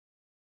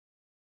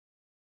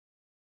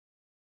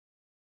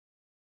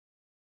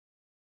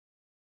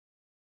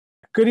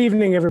Good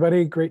evening,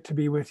 everybody. Great to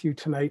be with you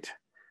tonight.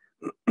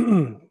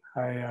 It's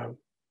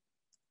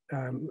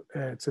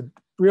a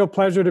real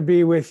pleasure to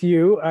be with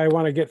you. I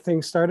want to get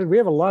things started. We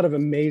have a lot of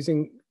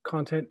amazing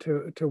content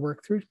to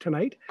work through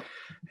tonight.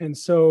 And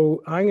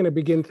so I'm going to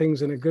begin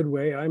things in a good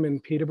way. I'm in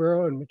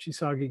Peterborough and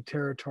Mississauga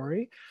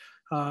territory.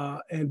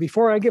 And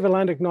before I give a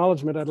land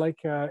acknowledgement, I'd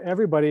like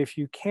everybody, if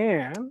you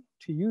can,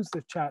 to use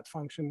the chat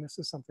function. This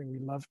is something we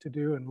love to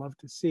do and love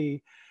to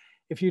see.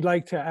 If you'd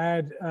like to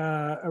add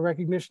a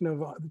recognition of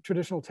the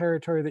traditional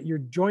territory that you're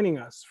joining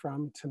us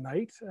from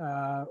tonight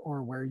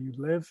or where you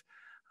live,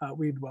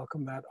 we'd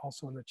welcome that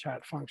also in the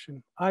chat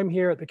function. I'm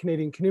here at the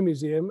Canadian Canoe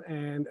Museum,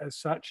 and as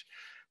such,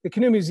 the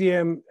Canoe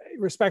Museum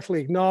respectfully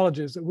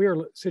acknowledges that we are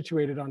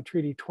situated on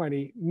Treaty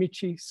 20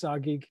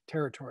 Mississauga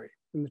territory,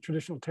 in the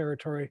traditional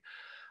territory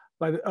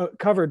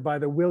covered by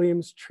the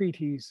Williams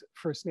Treaties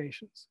First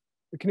Nations.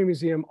 The Canoe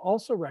Museum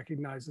also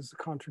recognizes the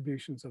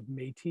contributions of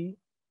Métis,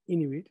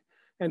 Inuit,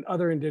 and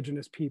other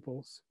Indigenous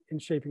peoples in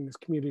shaping this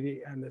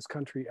community and this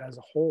country as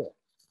a whole.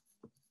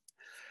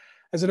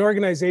 As an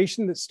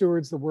organization that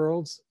stewards the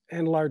world's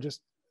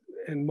largest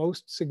and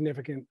most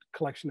significant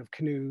collection of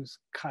canoes,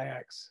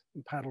 kayaks,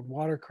 and paddled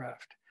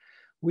watercraft,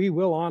 we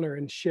will honor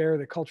and share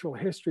the cultural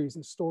histories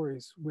and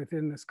stories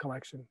within this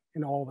collection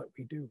in all that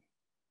we do.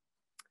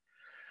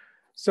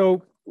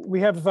 So we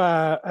have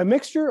a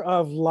mixture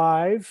of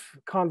live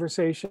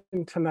conversation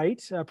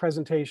tonight,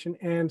 presentation,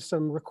 and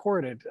some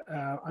recorded.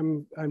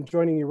 I'm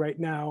joining you right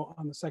now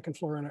on the second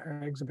floor in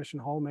our exhibition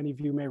hall. Many of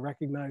you may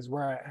recognize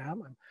where I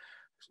am. I'm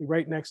actually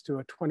right next to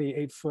a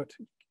 28-foot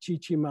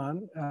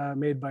chichiman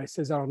made by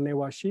César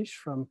Newashish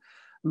from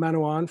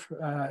Manawan,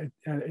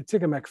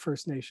 Atikamekw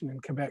First Nation in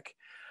Quebec.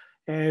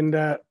 And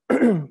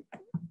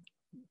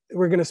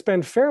we're going to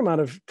spend a fair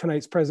amount of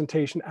tonight's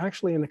presentation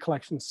actually in the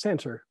collection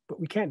center, but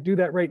we can't do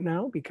that right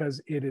now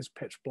because it is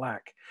pitch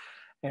black.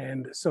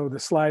 And so the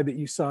slide that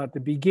you saw at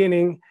the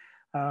beginning,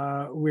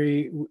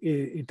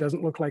 it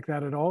doesn't look like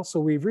that at all.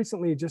 So we've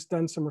recently just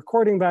done some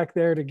recording back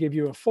there to give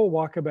you a full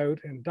walkabout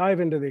and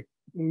dive into the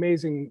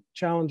amazing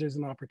challenges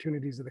and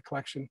opportunities of the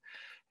collection.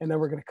 And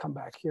then we're going to come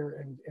back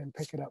here and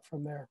pick it up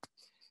from there.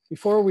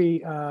 Before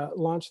we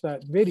launch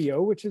that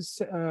video, which is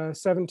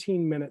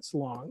 17 minutes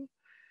long,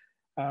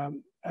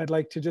 I'd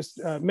like to just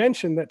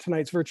mention that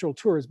tonight's virtual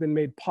tour has been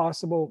made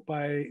possible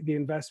by the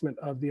investment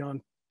of the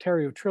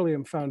Ontario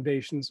Trillium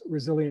Foundation's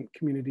Resilient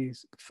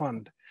Communities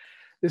Fund.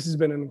 This has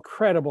been an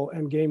incredible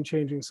and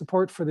game-changing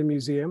support for the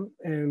museum,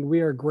 and we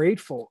are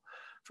grateful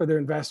for their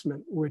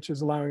investment, which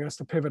is allowing us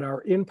to pivot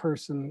our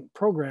in-person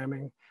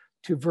programming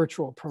to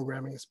virtual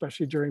programming,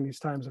 especially during these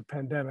times of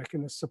pandemic,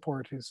 and this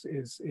support is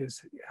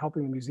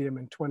helping the museum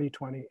in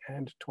 2020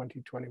 and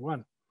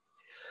 2021.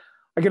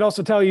 I could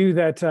also tell you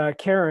that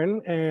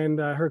Karen and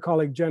her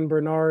colleague Jen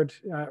Bernard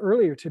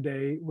earlier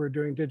today were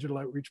doing digital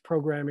outreach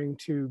programming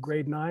to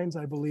grade 9s,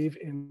 I believe,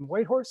 in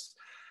Whitehorse,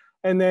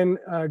 and then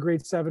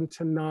grade 7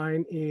 to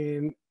 9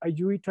 in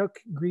Ayuituk,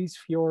 Grise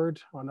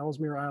Fjord on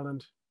Ellesmere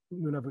Island,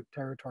 Nunavut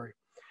territory.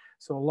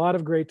 So a lot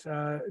of great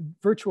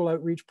virtual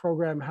outreach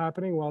program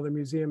happening while the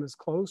museum is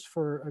closed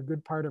for a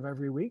good part of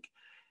every week,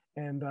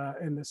 and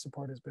this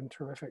support has been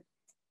terrific.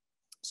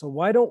 So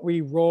why don't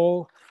we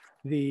roll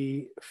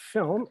the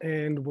film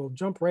and we'll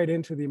jump right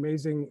into the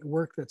amazing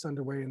work that's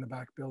underway in the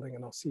back building,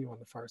 and I'll see you on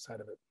the far side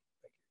of it.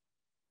 Thank you.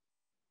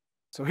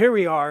 So here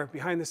we are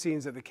behind the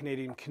scenes at the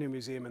Canadian Canoe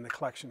Museum in the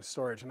collection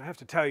storage. And I have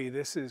to tell you,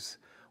 this is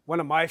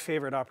one of my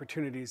favorite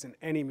opportunities in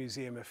any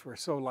museum if we're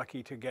so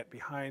lucky to get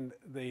behind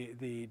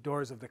the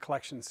doors of the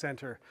collection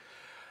center.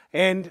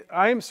 And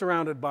I am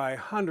surrounded by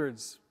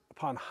hundreds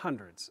upon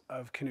hundreds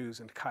of canoes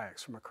and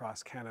kayaks from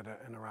across Canada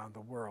and around the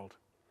world.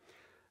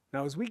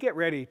 Now, as we get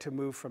ready to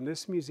move from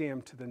this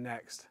museum to the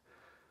next,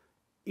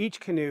 each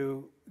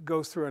canoe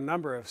goes through a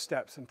number of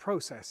steps and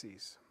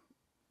processes.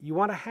 You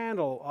want to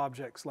handle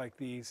objects like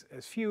these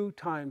as few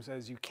times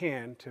as you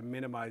can to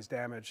minimize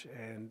damage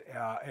and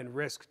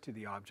risk to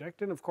the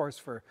object, and of course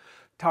for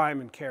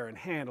time and care and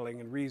handling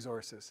and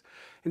resources.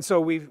 And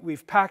so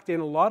we've packed in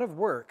a lot of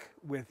work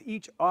with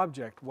each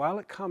object while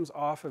it comes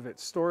off of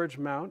its storage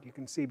mount. You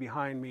can see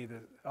behind me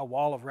a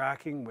wall of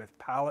racking with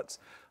pallets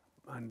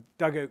and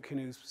dugout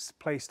canoes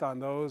placed on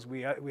those.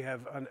 We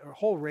have a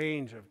whole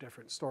range of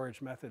different storage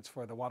methods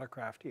for the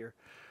watercraft here.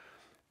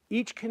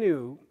 Each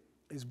canoe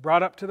is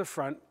brought up to the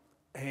front,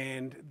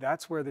 and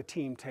that's where the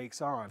team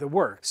takes on the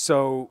work.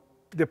 So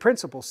the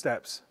principal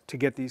steps to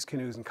get these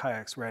canoes and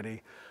kayaks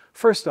ready,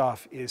 first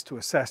off, is to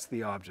assess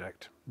the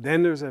object.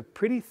 Then there's a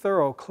pretty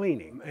thorough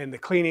cleaning, and the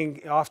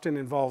cleaning often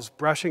involves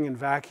brushing and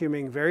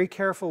vacuuming, very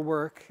careful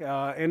work,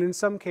 and in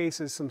some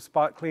cases some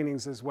spot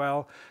cleanings as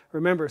well.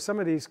 Remember, some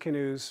of these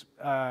canoes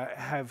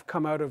have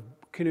come out of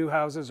canoe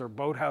houses or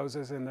boat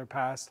houses in their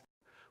past.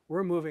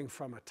 We're moving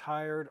from a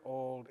tired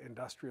old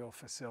industrial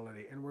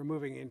facility, and we're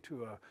moving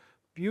into a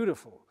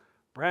beautiful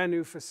brand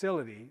new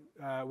facility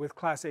with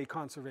Class A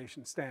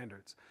conservation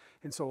standards.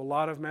 And so a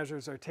lot of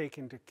measures are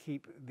taken to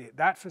keep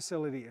that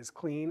facility as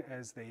clean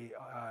as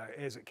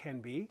it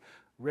can be.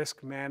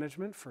 risk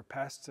management for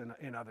pests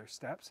and other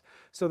steps.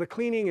 So the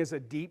cleaning is a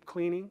deep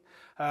cleaning,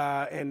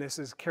 and this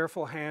is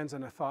careful hands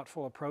and a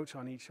thoughtful approach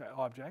on each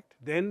object.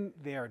 Then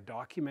they are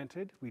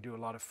documented. We do a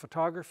lot of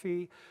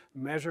photography,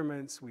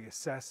 measurements. We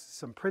assess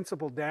some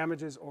principal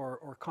damages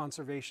or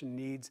conservation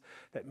needs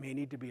that may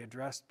need to be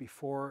addressed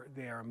before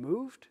they are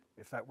moved.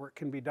 If that work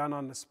can be done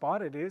on the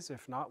spot, it is.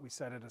 If not, we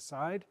set it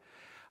aside,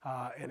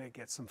 and it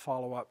gets some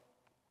follow-up.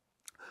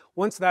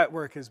 Once that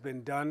work has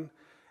been done,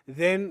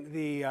 then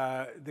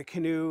the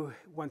canoe,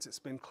 once it's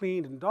been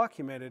cleaned and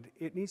documented,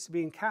 it needs to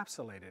be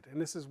encapsulated.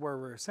 And this is where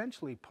we're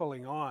essentially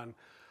pulling on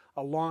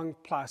a long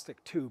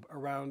plastic tube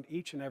around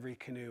each and every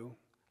canoe,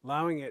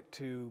 allowing it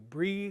to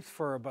breathe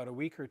for about a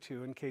week or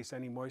two in case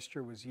any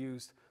moisture was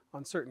used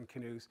on certain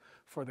canoes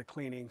for the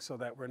cleaning, so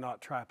that we're not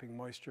trapping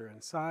moisture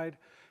inside.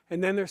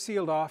 And then they're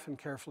sealed off and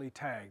carefully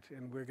tagged.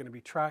 And we're going to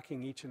be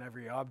tracking each and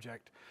every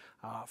object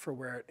for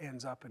where it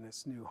ends up in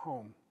its new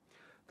home.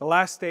 The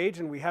last stage,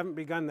 and we haven't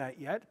begun that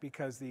yet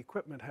because the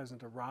equipment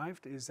hasn't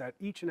arrived, is that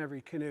each and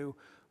every canoe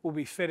will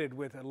be fitted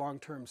with a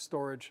long-term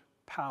storage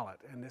pallet.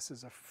 And this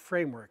is a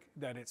framework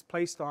that it's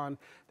placed on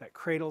that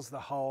cradles the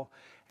hull,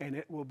 and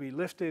it will be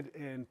lifted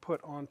and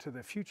put onto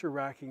the future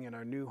racking in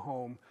our new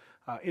home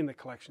in the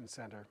collection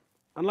center,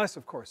 unless,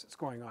 of course, it's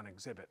going on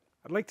exhibit.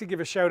 I'd like to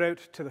give a shout out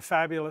to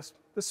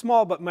the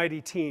small but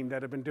mighty team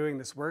that have been doing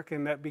this work,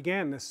 and that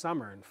began this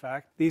summer, in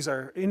fact. These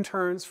are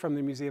interns from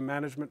the museum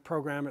management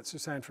program at Sir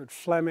Sanford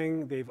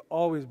Fleming. They've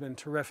always been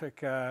terrific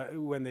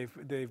when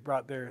they've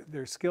brought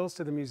their skills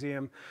to the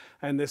museum,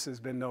 and this has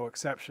been no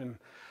exception.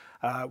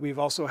 We've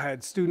also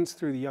had students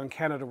through the Young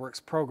Canada Works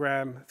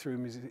program, through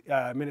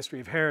Ministry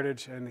of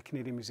Heritage and the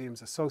Canadian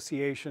Museums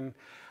Association,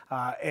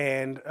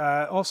 and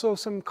also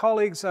some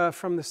colleagues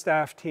from the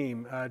staff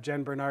team.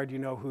 Jen Bernard, you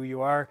know who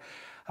you are.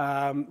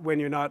 When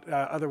you're not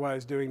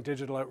otherwise doing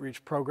digital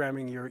outreach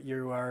programming,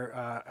 you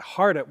are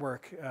hard at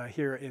work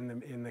here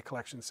in the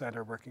collection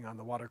center working on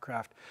the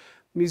watercraft.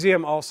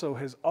 Museum also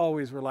has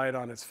always relied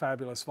on its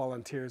fabulous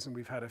volunteers, and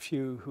we've had a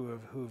few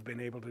who've been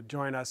able to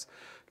join us.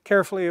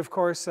 Carefully, of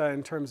course,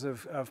 in terms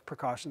of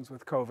precautions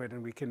with COVID,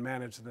 and we can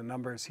manage the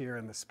numbers here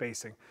and the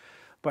spacing.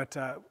 But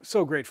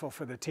so grateful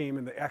for the team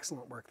and the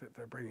excellent work that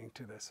they're bringing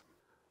to this.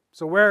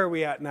 So where are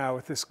we at now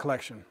with this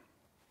collection?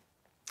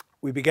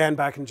 We began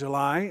back in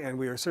July, and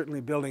we are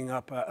certainly building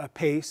up a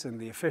pace and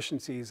the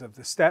efficiencies of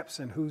the steps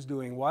and who's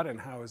doing what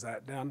and how is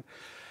that done.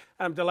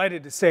 I'm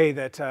delighted to say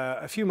that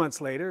a few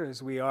months later,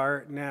 as we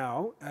are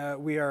now,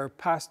 we are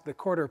past the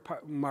quarter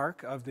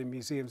mark of the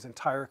museum's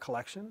entire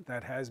collection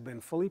that has been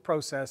fully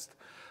processed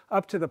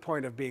up to the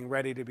point of being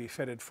ready to be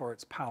fitted for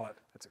its pallet.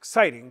 That's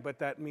exciting, but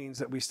that means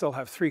that we still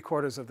have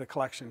 3/4 of the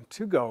collection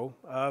to go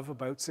of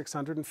about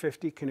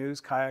 650 canoes,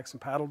 kayaks,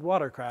 and paddled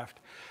watercraft.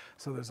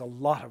 So there's a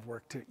lot of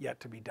work yet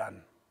to be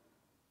done.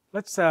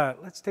 Let's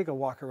take a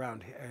walk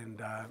around,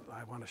 and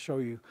I want to show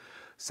you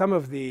some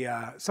of the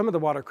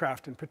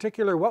watercraft in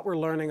particular, what we're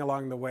learning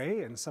along the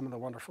way, and some of the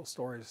wonderful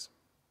stories.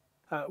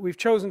 We've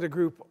chosen to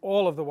group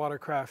all of the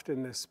watercraft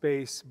in this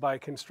space by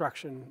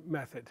construction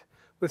method,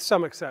 with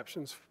some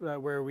exceptions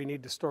where we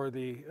need to store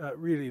the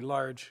really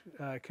large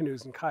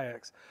canoes and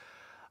kayaks.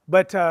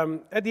 But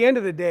at the end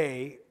of the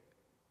day,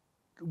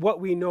 what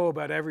we know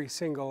about every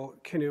single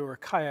canoe or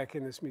kayak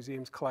in this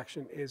museum's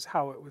collection is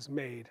how it was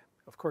made.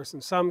 Of course,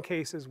 in some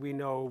cases, we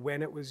know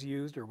when it was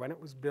used or when it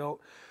was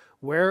built,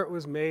 where it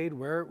was made,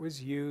 where it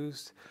was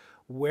used,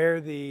 where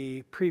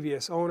the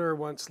previous owner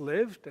once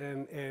lived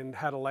and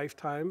had a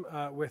lifetime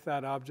with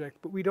that object,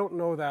 but we don't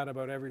know that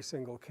about every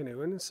single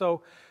canoe. And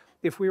so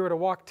if we were to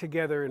walk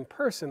together in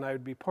person, I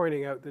would be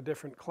pointing out the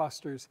different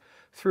clusters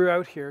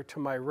throughout here. To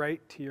my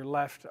right, to your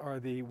left, are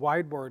the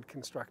wide-board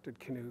constructed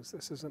canoes.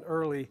 This is an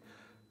early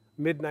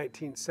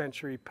mid-19th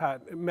century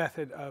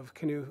method of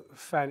canoe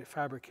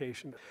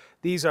fabrication.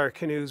 These are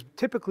canoes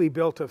typically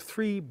built of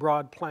 3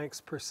 broad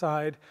planks per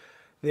side.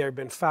 They have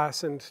been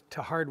fastened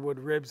to hardwood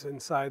ribs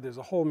inside. There's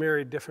a whole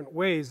myriad different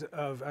ways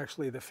of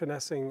actually the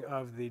finessing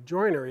of the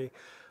joinery,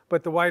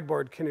 but the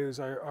wide-board canoes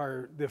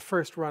are the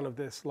first run of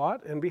this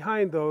lot, and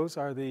behind those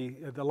are the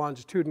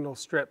longitudinal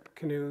strip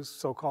canoes,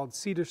 so-called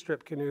cedar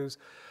strip canoes,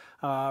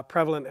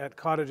 prevalent at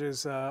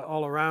cottages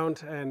all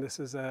around, and this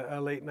is a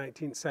late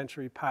 19th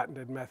century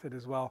patented method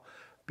as well.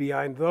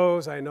 Behind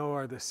those, I know,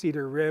 are the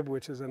cedar rib,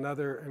 which is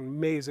another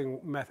amazing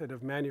method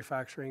of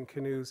manufacturing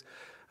canoes.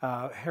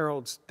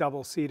 Harold's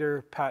double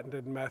cedar,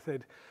 patented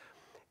method.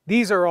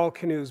 These are all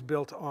canoes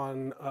built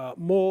on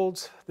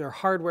molds. They're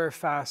hardware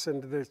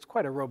fastened. There's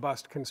quite a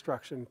robust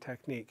construction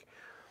technique.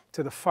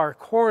 To the far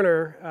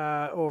corner,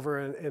 over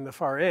in the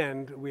far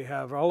end, we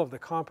have all of the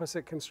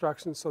composite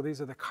construction. So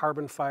these are the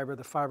carbon fiber,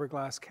 the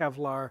fiberglass,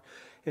 Kevlar,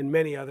 and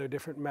many other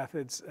different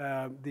methods.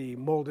 The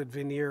molded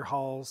veneer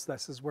hulls.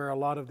 This is where a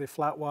lot of the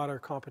flat water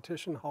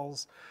competition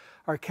hulls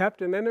are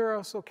kept. And then there are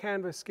also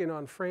canvas skin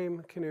on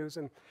frame canoes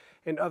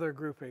and other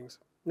groupings.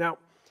 Now,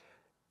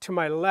 to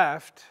my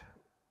left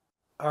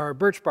are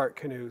birch bark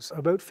canoes,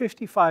 about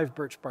 55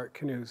 birch bark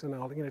canoes, and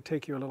I'm going to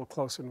take you a little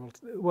closer and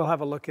we'll have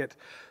a look at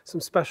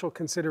some special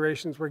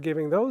considerations we're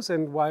giving those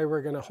and why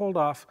we're going to hold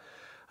off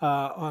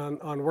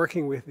on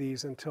working with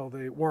these until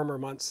the warmer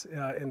months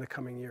in the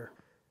coming year.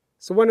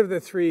 So one of the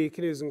 3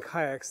 canoes and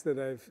kayaks that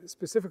I've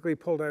specifically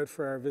pulled out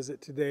for our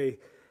visit today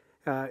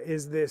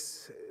is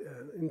this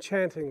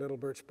enchanting little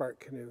birch bark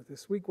canoe,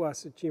 this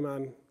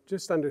Wigwasichiman,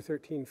 just under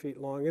 13 feet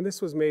long. And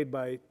this was made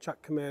by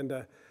Chuck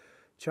Commanda.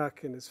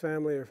 Chuck and his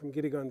family are from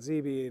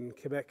Gitigonzibi in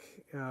Quebec.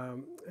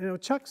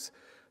 Chuck's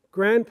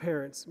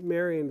grandparents,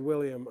 Mary and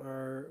William,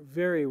 were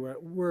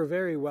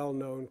very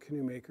well-known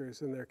canoe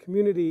makers in their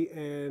community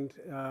and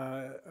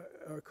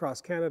across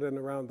Canada and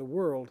around the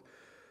world.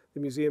 The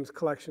museum's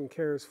collection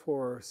cares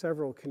for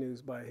several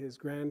canoes by his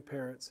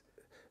grandparents.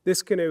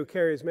 This canoe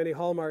carries many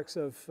hallmarks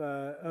of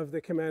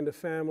the Commanda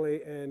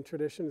family and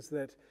traditions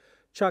that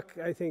Chuck,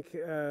 I think,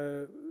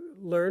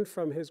 learned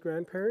from his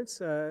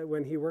grandparents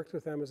when he worked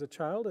with them as a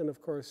child. And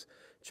of course,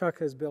 Chuck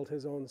has built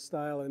his own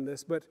style in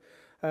this. But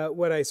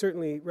what I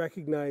certainly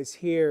recognize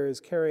here is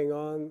carrying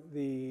on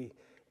the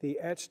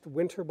etched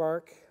winter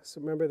bark. So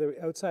remember, the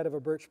outside of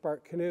a birch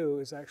bark canoe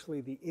is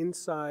actually the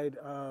inside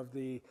of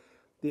the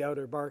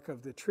outer bark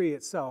of the tree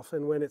itself.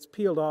 And when it's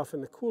peeled off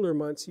in the cooler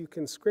months, you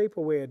can scrape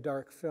away a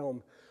dark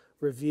film,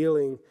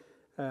 revealing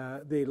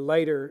the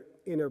lighter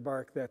inner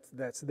bark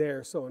that's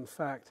there. So in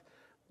fact,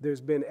 there's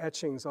been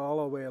etchings all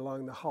the way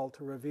along the hull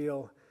to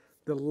reveal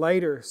the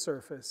lighter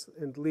surface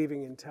and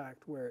leaving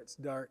intact where it's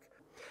dark.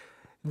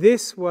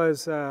 This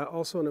was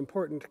also an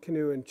important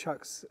canoe in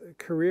Chuck's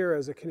career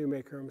as a canoe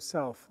maker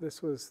himself.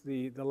 This was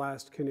the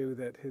last canoe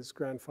that his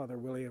grandfather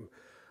William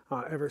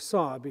ever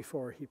saw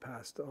before he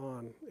passed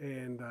on.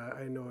 And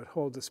I know it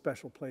holds a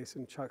special place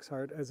in Chuck's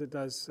heart, as it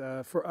does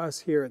for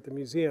us here at the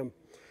museum.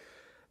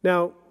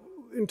 Now,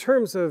 in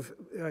terms of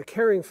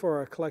caring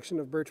for a collection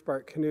of birch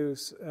bark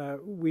canoes,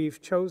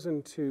 we've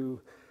chosen to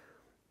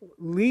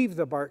leave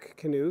the bark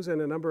canoes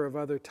and a number of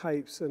other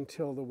types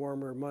until the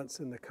warmer months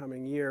in the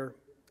coming year.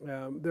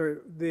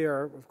 There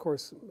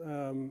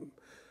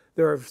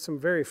are some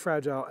very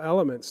fragile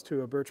elements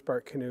to a birch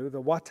bark canoe.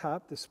 The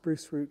watap, the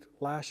spruce root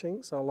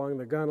lashings along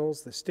the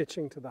gunnels, the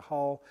stitching to the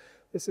hull.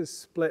 This is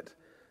split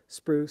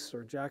spruce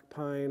or jack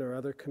pine or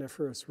other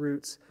coniferous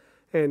roots.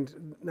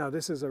 And now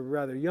this is a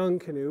rather young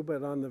canoe,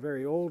 but on the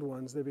very old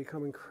ones, they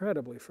become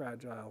incredibly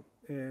fragile.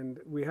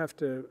 And we have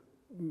to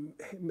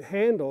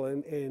handle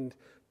and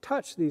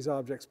touch these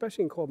objects,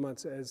 especially in cold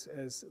months,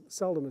 as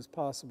seldom as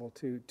possible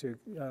to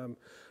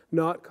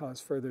not cause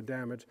further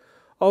damage.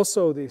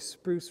 Also, the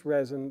spruce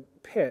resin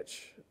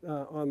pitch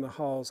on the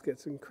hulls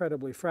gets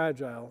incredibly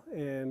fragile.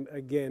 And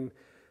again,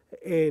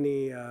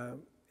 any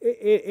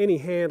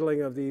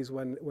handling of these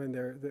when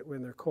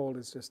they're cold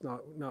is just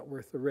not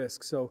worth the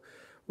risk. So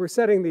we're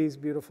setting these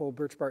beautiful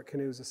birch bark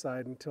canoes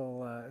aside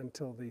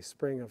until the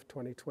spring of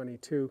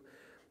 2022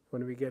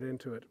 when we get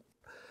into it.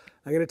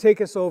 I'm going to take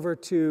us over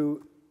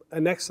to a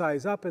next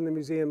size up in the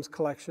museum's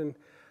collection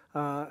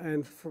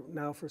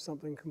now for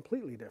something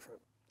completely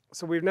different.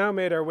 So we've now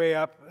made our way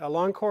up a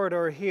long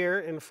corridor here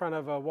in front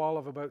of a wall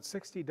of about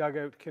 60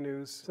 dugout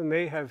canoes, and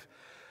they have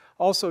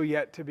also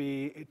yet to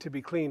be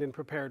cleaned and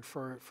prepared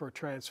for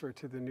transfer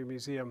to the new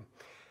museum.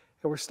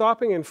 And we're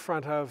stopping in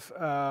front of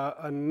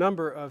a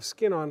number of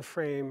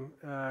skin-on-frame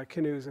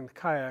canoes and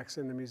kayaks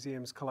in the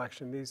museum's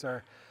collection. These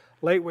are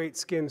lightweight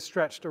skin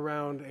stretched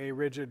around a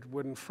rigid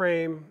wooden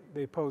frame.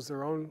 They pose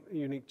their own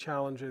unique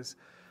challenges.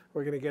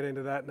 We're going to get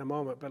into that in a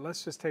moment, but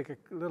let's just take a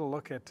little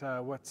look at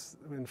what's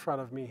in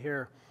front of me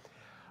here.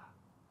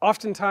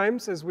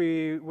 Oftentimes, as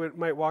we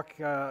might walk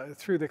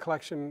through the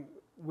collection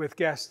with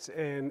guests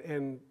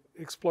and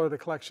explore the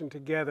collection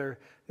together,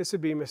 this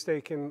would be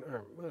mistaken,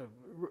 or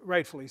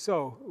rightfully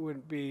so,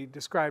 would be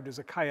described as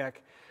a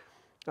kayak.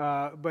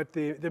 But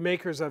the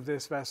makers of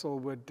this vessel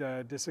would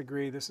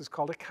disagree. This is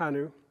called a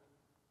canoe,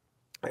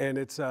 and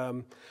it's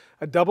a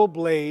double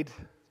blade,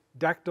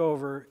 decked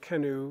over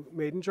canoe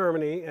made in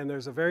Germany, and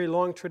there's a very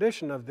long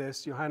tradition of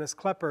this. Johannes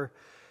Klepper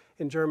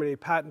in Germany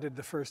patented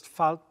the first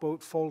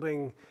Faltboot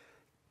folding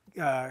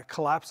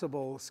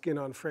collapsible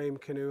skin-on-frame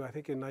canoe, I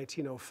think in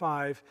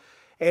 1905.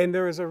 And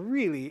there was a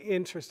really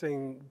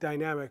interesting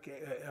dynamic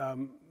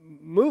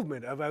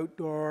movement of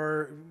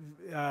outdoor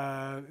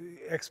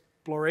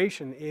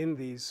exploration in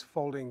these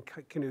folding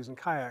canoes and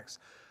kayaks.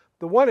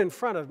 The one in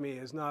front of me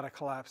is not a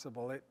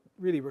collapsible. It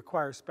really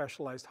requires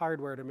specialized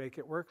hardware to make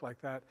it work like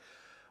that.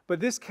 But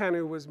this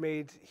canoe was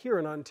made here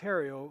in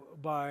Ontario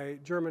by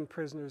German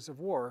prisoners of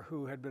war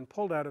who had been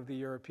pulled out of the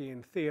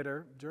European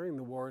theater during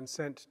the war and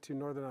sent to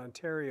Northern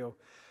Ontario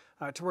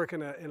to work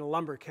in a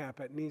lumber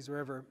camp at Nease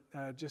River,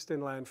 just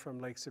inland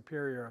from Lake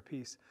Superior a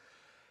piece.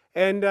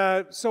 And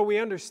so we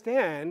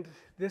understand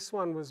this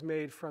one was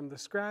made from the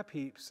scrap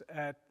heaps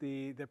at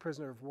the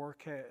prisoner of war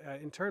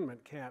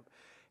internment camp.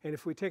 And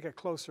if we take a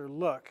closer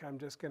look, I'm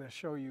just going to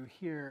show you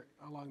here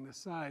along the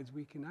sides,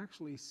 we can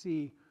actually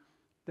see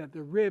that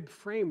the rib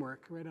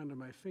framework right under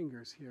my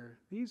fingers here,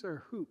 these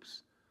are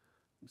hoops.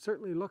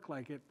 Certainly look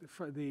like it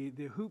for the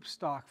hoop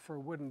stock for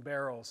wooden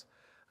barrels,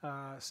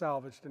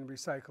 salvaged and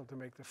recycled to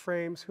make the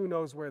frames. Who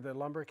knows where the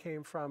lumber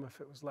came from,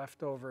 if it was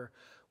left over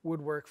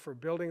woodwork for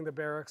building the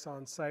barracks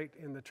on site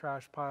in the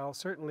trash pile.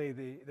 Certainly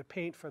the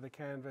paint for the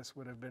canvas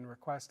would have been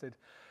requested.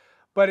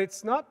 But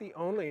it's not the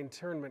only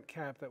internment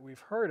camp that we've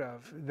heard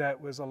of that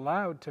was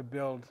allowed to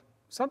build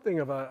something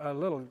of a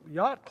little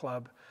yacht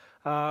club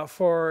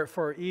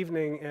for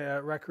evening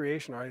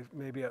recreation, or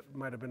maybe it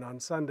might have been on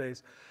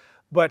Sundays.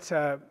 But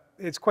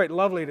it's quite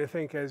lovely to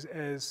think as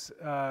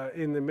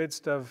in the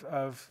midst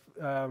of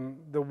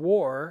the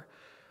war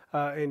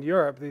in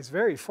Europe, these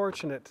very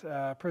fortunate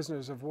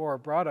prisoners of war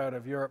brought out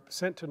of Europe,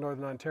 sent to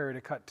Northern Ontario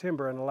to cut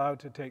timber and allowed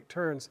to take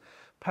turns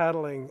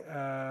paddling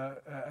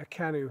a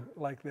canoe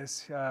like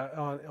this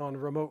on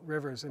remote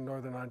rivers in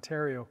Northern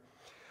Ontario.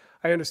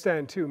 I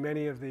understand too,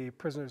 many of the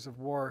prisoners of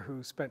war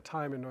who spent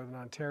time in Northern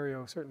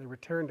Ontario certainly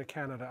returned to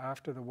Canada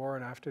after the war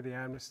and after the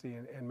amnesty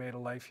and made a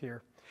life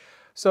here.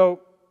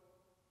 So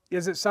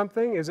is it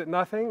something? Is it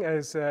nothing?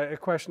 As a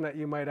question that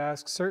you might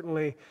ask.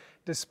 Certainly,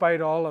 despite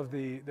all of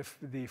the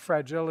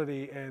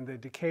fragility and the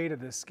decay to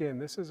the skin,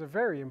 this is a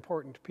very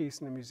important piece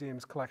in the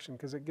museum's collection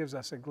because it gives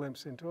us a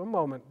glimpse into a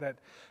moment that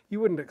you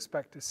wouldn't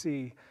expect to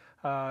see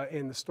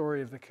in the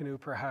story of the canoe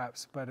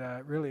perhaps, but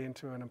really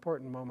into an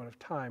important moment of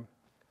time.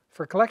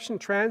 For collection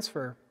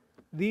transfer,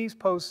 these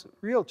pose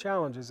real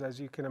challenges, as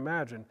you can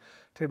imagine,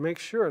 to make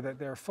sure that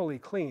they're fully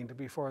cleaned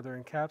before they're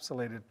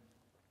encapsulated.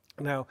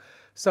 Now,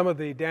 some of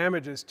the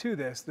damages to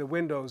this, the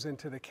windows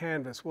into the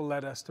canvas, will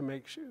let us to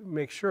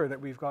make sure that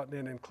we've gotten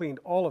in and cleaned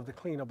all of the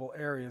cleanable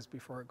areas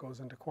before it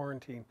goes into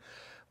quarantine.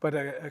 But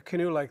a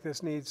canoe like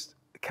this needs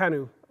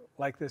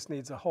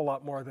a whole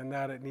lot more than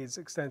that. It needs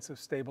extensive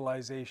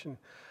stabilization,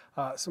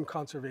 some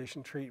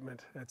conservation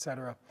treatment,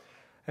 etc.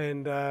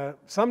 And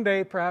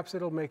someday, perhaps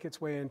it'll make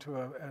its way into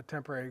a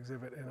temporary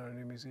exhibit in our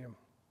new museum.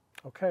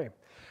 Okay,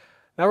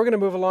 now we're going to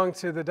move along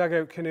to the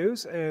dugout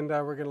canoes, and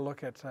we're going to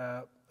look at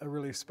a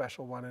really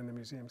special one in the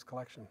museum's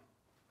collection.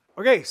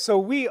 Okay, so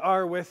we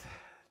are with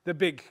the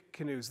big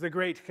canoes, the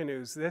great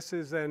canoes. This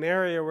is an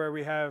area where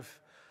we have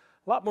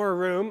a lot more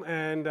room,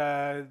 and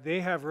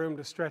they have room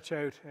to stretch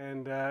out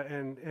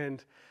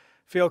and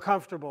feel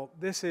comfortable.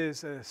 This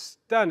is a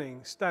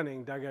stunning,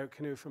 stunning dugout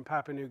canoe from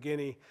Papua New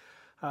Guinea.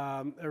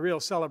 A real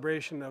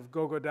celebration of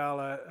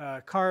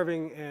Gogodala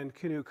carving and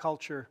canoe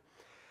culture.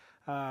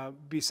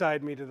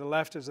 Beside me to the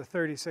left is a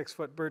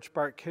 36-foot birch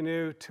bark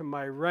canoe. To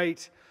my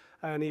right,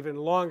 an even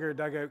longer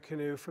dugout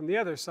canoe from the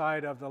other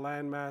side of the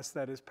landmass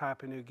that is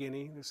Papua New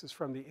Guinea. This is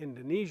from the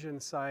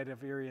Indonesian side of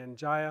Irian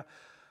Jaya,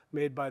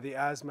 made by the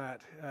Asmat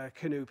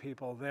canoe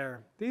people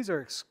there. These are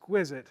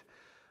exquisite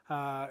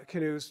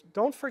canoes.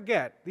 Don't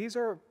forget, these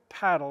are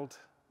paddled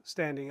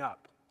standing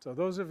up. So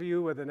those of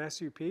you with an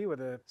SUP, with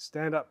a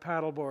stand-up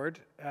paddleboard,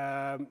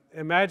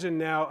 imagine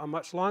now a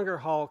much longer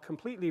hull,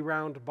 completely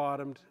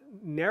round-bottomed,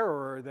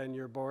 narrower than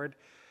your board,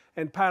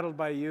 and paddled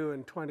by you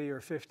and 20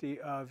 or 50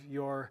 of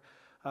your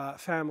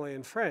family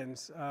and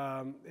friends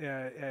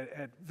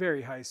at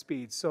very high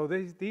speeds. So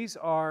these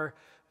are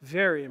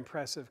very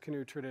impressive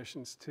canoe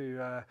traditions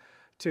to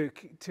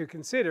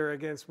consider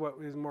against what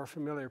is more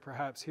familiar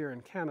perhaps here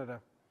in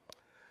Canada.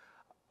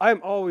 I'm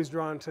always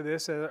drawn to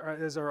this,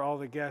 as are all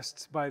the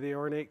guests, by the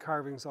ornate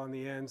carvings on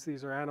the ends.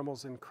 These are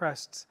animals and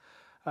crests,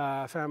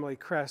 family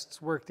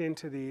crests worked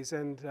into these,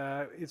 and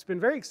it's been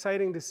very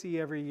exciting to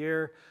see every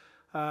year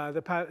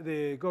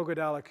the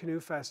Gogodala Canoe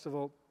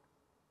Festival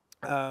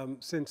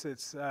since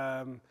its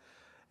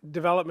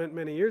development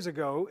many years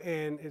ago,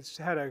 and it's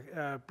had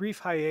a brief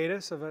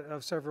hiatus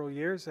of several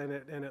years, and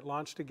it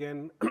launched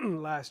again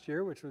last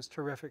year, which was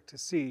terrific to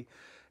see.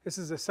 This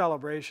is a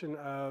celebration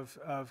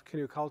of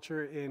canoe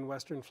culture in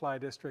Western Fly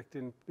District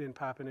in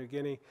Papua New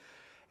Guinea,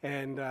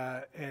 and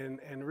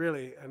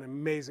really an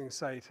amazing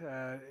sight.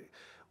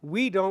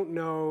 We don't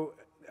know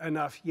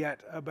enough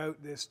yet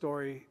about this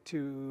story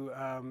to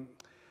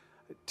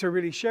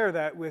really share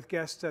that with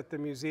guests at the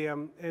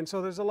museum, and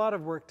so there's a lot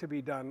of work to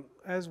be done.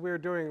 As we're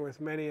doing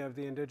with many of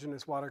the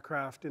indigenous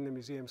watercraft in the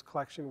museum's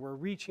collection, we're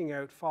reaching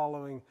out,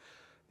 following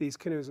these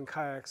canoes and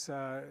kayaks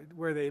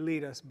where they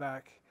lead us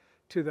back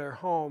to their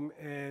home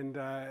and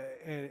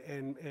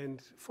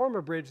form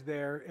a bridge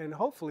there, and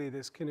hopefully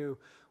this canoe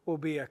will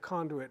be a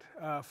conduit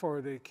for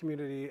the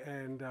community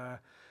and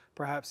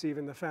perhaps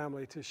even the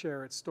family to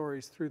share its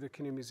stories through the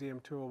Canoe Museum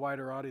to a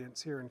wider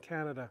audience here in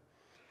Canada.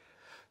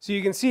 So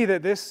you can see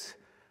that this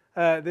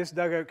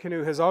dugout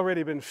canoe has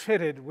already been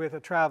fitted with a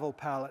travel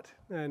pallet,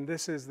 and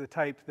this is the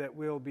type that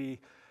we'll be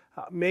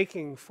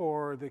making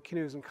for the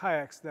canoes and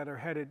kayaks that are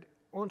headed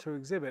onto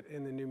exhibit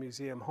in the new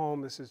museum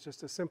home. This is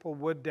just a simple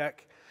wood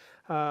deck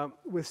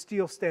with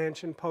steel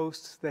stanchion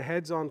posts. The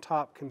heads on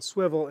top can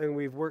swivel, and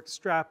we've worked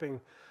strapping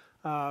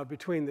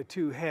between the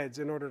two heads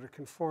in order to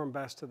conform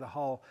best to the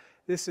hull.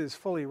 This is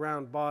fully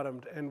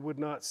round-bottomed and would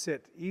not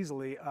sit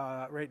easily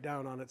right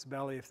down on its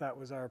belly if that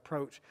was our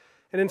approach.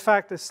 And in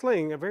fact, a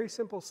sling, a very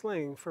simple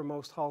sling for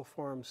most hull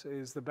forms,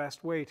 is the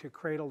best way to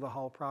cradle the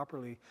hull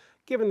properly.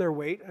 Given their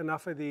weight,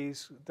 enough of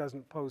these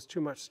doesn't pose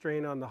too much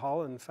strain on the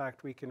hull. In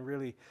fact, we can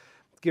really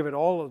give it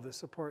all of the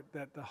support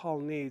that the hull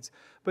needs.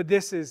 But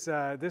this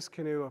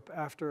canoe,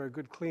 after a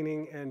good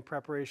cleaning and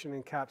preparation,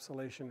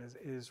 encapsulation,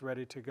 is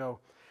ready to go.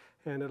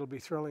 and it'll be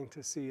thrilling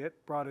to see it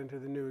brought into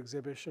the new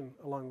exhibition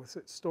along with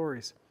its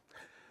stories.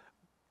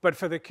 But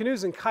for the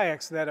canoes and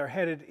kayaks that are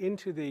headed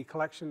into the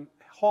collection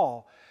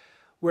hall,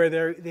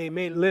 where they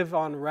may live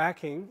on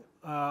racking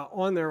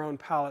on their own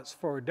pallets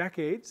for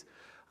decades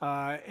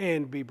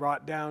and be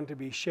brought down to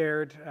be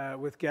shared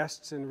with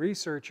guests and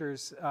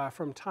researchers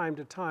from time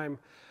to time,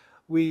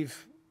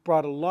 we've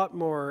brought a lot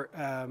more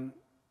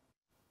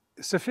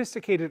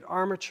sophisticated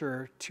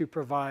armature to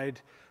provide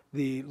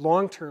the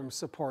long-term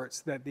supports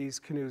that these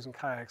canoes and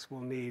kayaks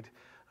will need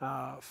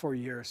for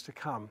years to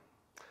come.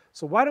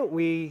 So why don't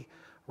we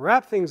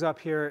wrap things up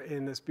here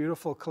in this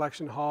beautiful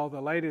collection hall.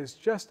 The light is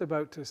just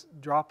about to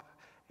drop,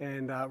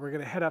 and we're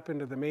going to head up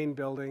into the main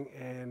building,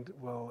 and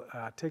we'll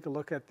take a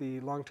look at the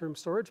long-term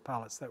storage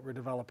pallets that we're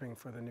developing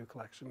for the new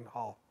collection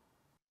hall.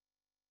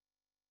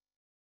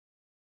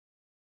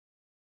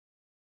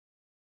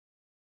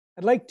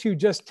 I'd like to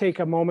just take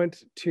a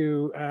moment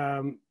to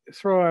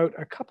throw out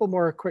a couple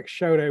more quick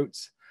shout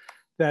outs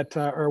that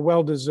are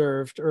well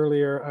deserved.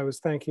 Earlier, I was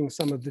thanking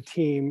some of the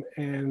team,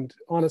 and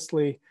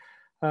honestly,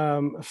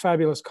 a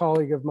fabulous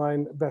colleague of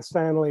mine, Beth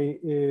Stanley,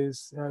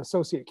 is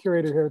associate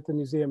curator here at the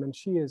museum, and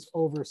she is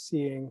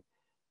overseeing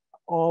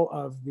all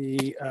of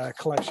the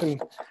collection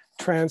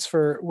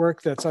transfer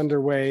work that's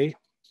underway.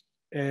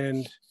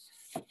 And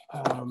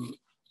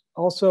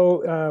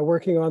also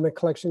working on the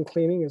collection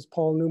cleaning is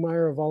Paul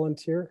Newmeyer, a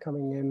volunteer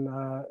coming in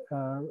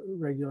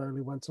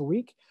regularly once a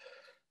week.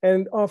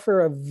 And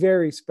offer a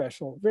very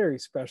special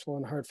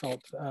and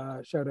heartfelt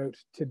shout out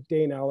to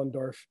Dane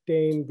Allendorf.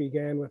 Dane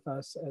began with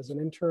us as an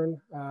intern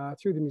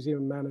through the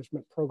Museum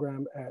Management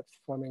program at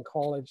Fleming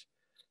College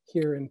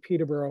here in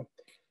Peterborough.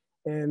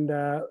 And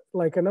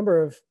like a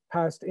number of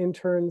past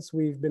interns,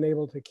 we've been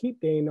able to keep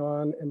Dane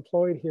on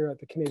employed here at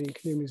the Canadian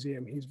Canoe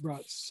Museum. He's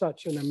brought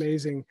such an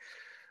amazing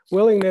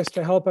willingness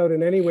to help out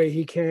in any way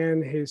he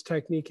can, his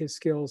technique, his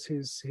skills,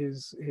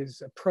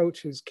 his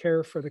approach, his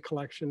care for the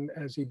collection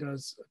as he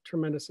does a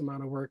tremendous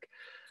amount of work.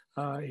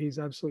 He's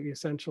absolutely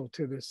essential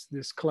to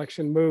this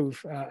collection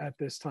move at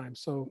this time.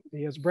 So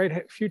he has a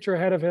bright future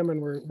ahead of him,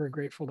 and we're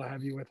grateful to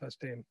have you with us,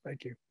 Dane.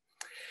 Thank you.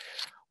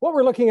 What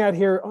we're looking at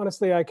here,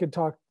 honestly, I could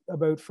talk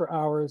about for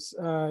hours.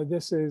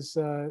 This is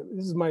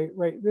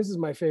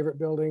my favorite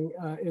building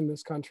in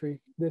this country.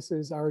 This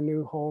is our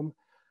new home.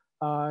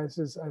 This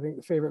is, I think,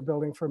 the favorite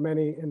building for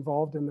many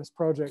involved in this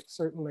project,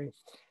 certainly.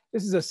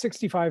 This is a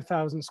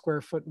 65,000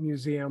 square foot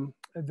museum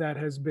that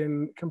has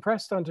been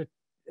compressed onto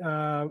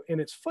in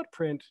its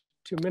footprint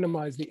to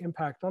minimize the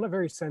impact on a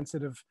very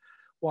sensitive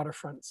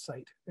waterfront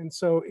site. And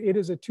so it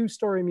is a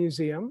two-story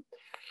museum.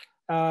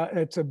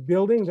 It's a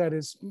building that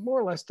is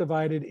more or less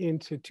divided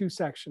into two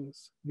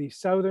sections. The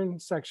southern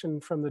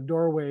section from the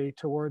doorway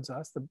towards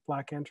us, the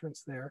black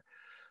entrance there,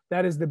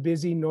 that is the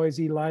busy,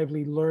 noisy,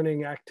 lively,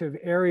 learning, active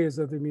areas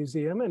of the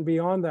museum. And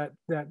beyond that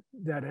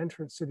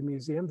entrance to the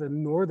museum, the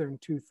northern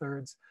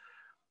 2/3,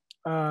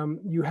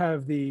 you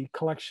have the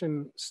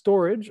collection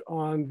storage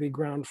on the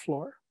ground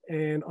floor.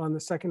 And on the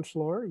second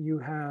floor, you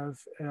have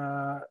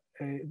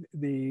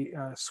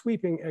the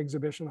sweeping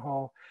exhibition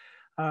hall,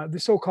 the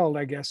so-called,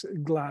 I guess,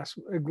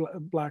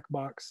 black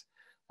box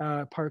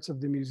parts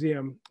of the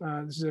museum.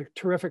 This is a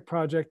terrific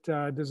project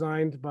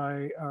designed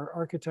by our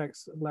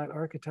architects, led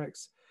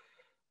architects,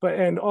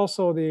 and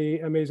also the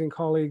amazing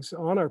colleagues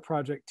on our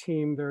project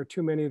team. There are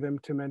too many of them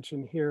to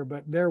mention here,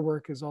 but their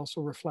work is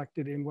also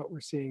reflected in what we're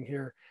seeing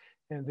here,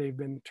 and they've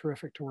been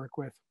terrific to work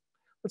with.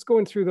 Let's go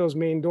in through those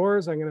main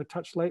doors. I'm going to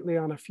touch lightly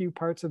on a few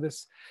parts of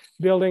this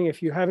building.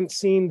 If you haven't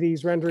seen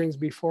these renderings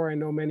before, I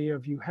know many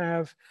of you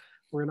have.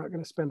 We're not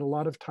going to spend a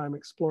lot of time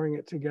exploring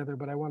it together,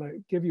 but I want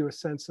to give you a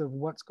sense of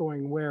what's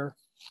going where.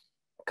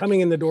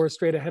 Coming in the door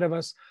straight ahead of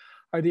us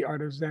are the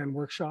artisan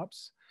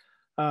workshops.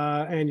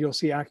 And you'll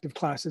see active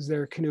classes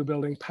there, canoe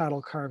building,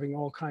 paddle carving,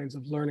 all kinds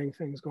of learning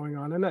things going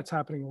on. And that's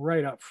happening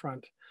right up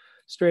front.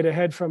 Straight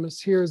ahead from us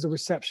here is the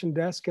reception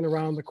desk, and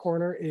around the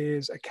corner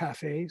is a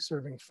cafe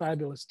serving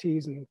fabulous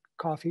teas and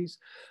coffees.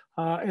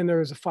 And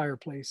there is a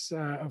fireplace,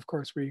 of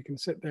course, where you can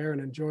sit there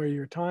and enjoy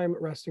your time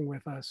resting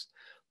with us.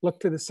 Look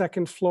to the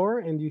second floor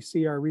and you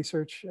see our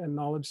Research and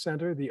Knowledge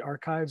Center, the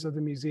archives of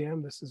the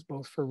museum. This is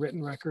both for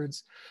written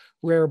records,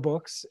 rare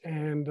books,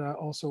 and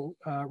also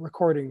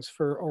recordings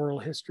for oral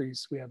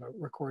histories. We have a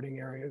recording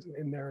area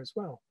in there as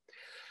well.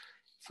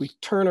 If we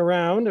turn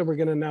around, and we're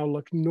going to now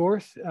look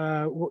north,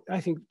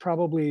 I think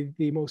probably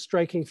the most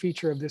striking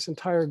feature of this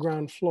entire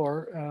ground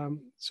floor,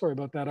 sorry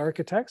about that,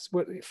 architects,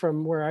 but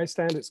from where I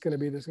stand, it's going to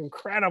be this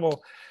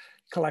incredible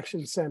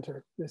collection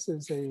center. This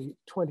is a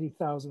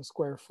 20,000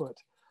 square foot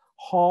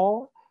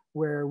hall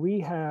where we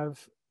have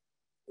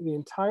the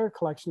entire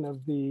collection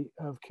of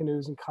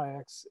canoes and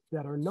kayaks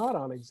that are not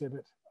on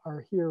exhibit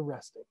are here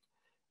resting.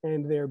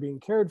 And they're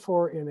being cared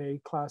for in a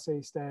Class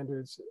A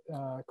standards,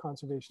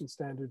 conservation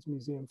standards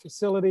museum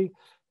facility.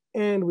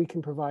 And we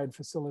can provide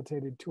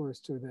facilitated tours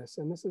to this.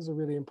 And this is a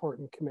really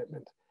important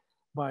commitment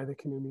by the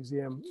Canoe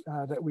Museum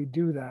that we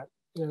do that.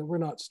 And we're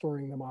not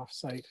storing them off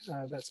site.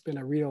 That's been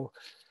a real,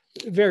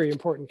 very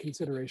important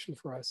consideration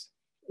for us.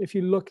 if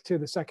you look to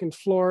the second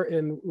floor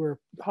and we're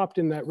hopped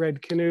in that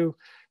red canoe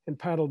and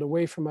paddled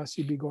away from us,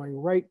 you'd be going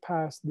right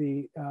past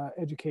the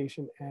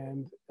education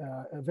and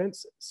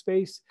events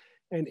space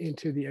and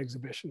into the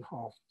exhibition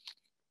hall.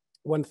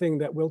 One thing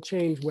that will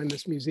change when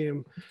this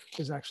museum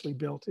is actually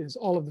built is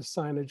all of the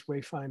signage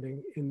wayfinding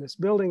in this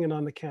building and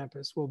on the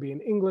campus will be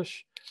in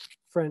English,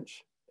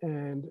 French,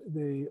 and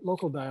the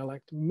local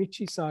dialect,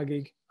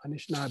 Michisagig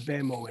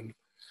Anishinaabemowin.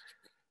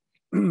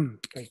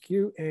 Thank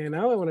you. And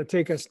now I want to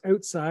take us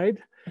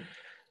outside.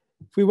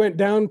 If we went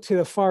down to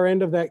the far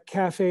end of that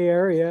cafe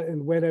area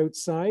and went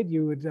outside,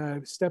 you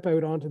would step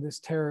out onto this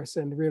terrace.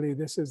 And really,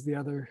 this is the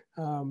other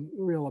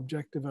real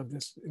objective of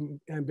this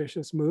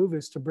ambitious move,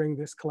 is to bring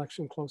this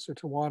collection closer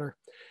to water.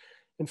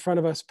 In front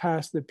of us,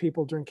 past the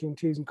people drinking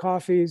teas and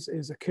coffees,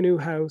 is a canoe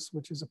house,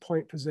 which is a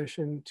point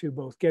position to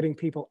both getting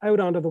people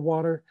out onto the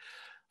water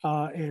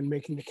and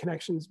making the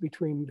connections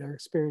between their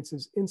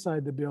experiences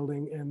inside the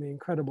building and the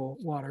incredible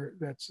water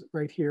that's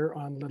right here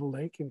on Little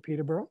Lake in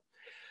Peterborough.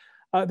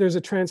 There's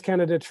a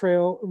Trans-Canada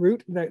Trail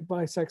route that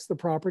bisects the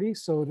property.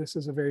 So this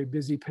is a very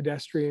busy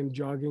pedestrian,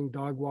 jogging,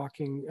 dog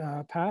walking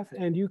path.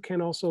 And you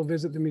can also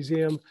visit the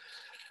museum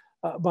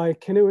by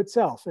canoe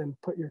itself and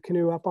put your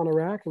canoe up on a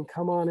rack and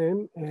come on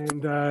in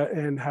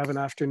and have an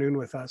afternoon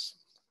with us.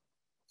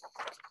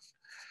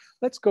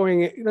 Let's go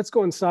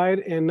inside.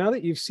 And now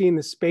that you've seen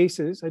the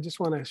spaces, I just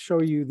want to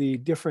show you the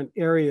different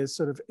areas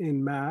sort of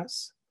en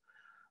masse.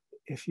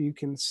 If you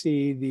can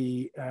see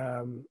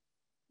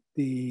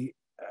the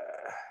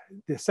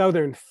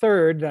southern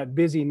third, that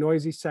busy,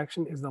 noisy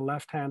section, is the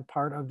left-hand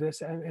part of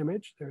this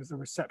image. There's the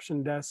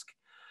reception desk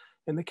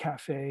and the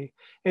cafe.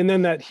 And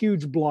then that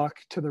huge block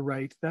to the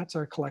right, that's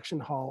our collection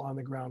hall on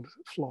the ground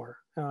floor.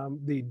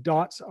 The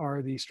dots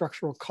are the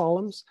structural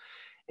columns,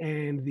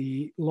 and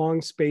the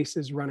long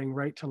spaces running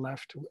right to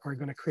left are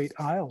going to create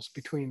aisles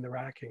between the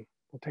racking.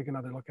 We'll take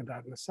another look at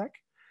that in a sec.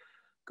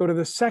 Go to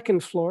the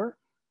second floor.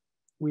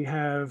 We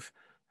have,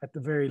 at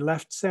the very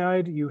left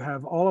side, you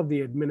have all of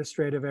the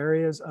administrative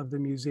areas of the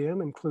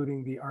museum,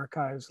 including the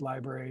archives,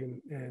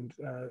 library, and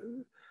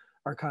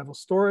archival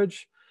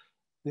storage.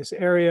 This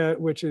area,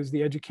 which is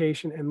the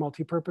education and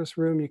multipurpose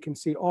room, you can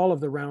see all of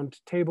the round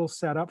tables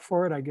set up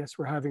for it. I guess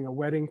we're having a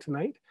wedding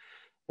tonight,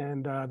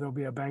 and there'll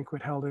be a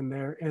banquet held in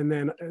there. And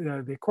then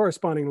the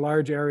corresponding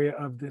large area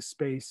of this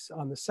space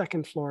on the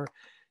second floor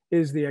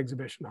is the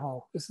exhibition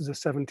hall. This is a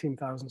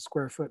 17,000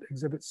 square foot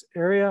exhibits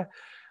area.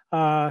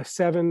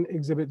 7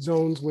 exhibit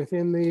zones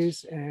within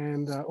these,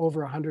 and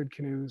over 100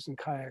 canoes and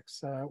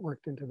kayaks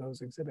worked into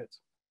those exhibits.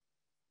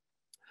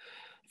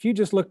 If you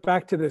just look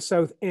back to the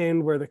south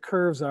end where the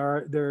curves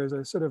are, there is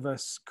a sort of a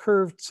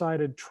curved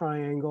sided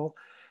triangle.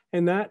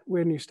 And that,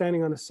 when you're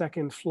standing on the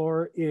second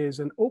floor, is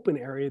an open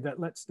area that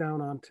lets down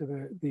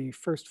onto the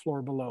first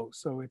floor below.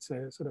 So it's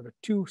a sort of a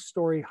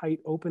 2-story height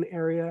open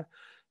area.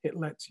 It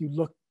lets you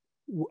look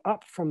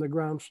up from the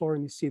ground floor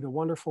and you see the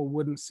wonderful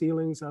wooden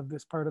ceilings of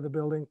this part of the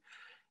building.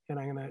 And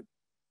I'm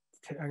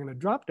gonna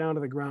drop down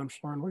to the ground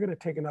floor, and we're gonna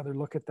take another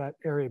look at that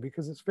area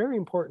because it's very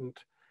important.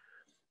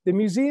 The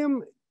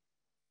museum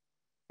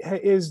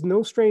is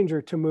no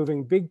stranger to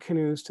moving big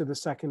canoes to the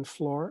second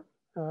floor.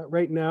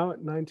 Right now at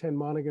 910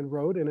 Monaghan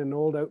Road, in an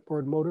old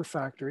outboard motor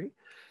factory,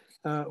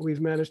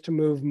 we've managed to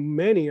move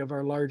many of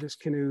our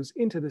largest canoes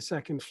into the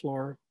second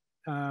floor,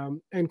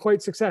 and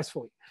quite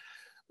successfully.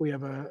 We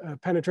have a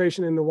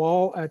penetration in the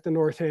wall at the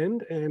north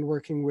end, and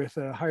working with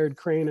a hired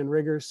crane and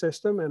rigger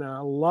system and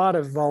a lot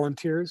of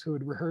volunteers who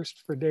had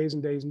rehearsed for days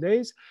and days and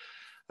days,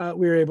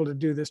 we were able to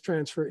do this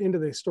transfer into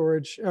the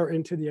storage or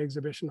into the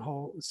exhibition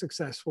hall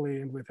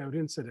successfully and without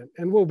incident.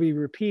 And we'll be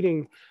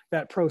repeating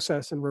that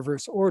process in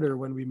reverse order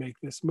when we make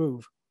this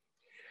move.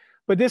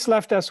 But this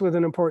left us with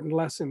an important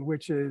lesson,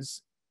 which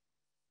is,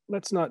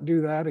 let's not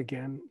do that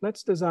again.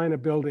 Let's design a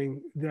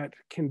building that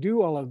can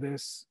do all of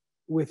this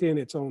within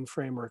its own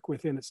framework,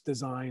 within its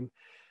design.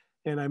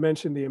 And I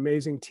mentioned the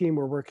amazing team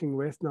we're working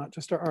with, not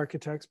just our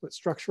architects, but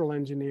structural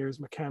engineers,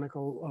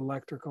 mechanical,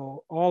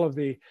 electrical, all of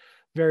the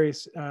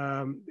various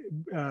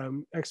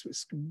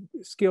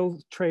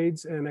skilled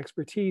trades and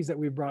expertise that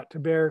we brought to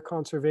bear,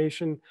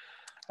 conservation.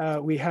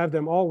 We have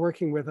them all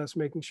working with us,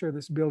 making sure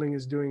this building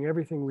is doing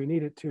everything we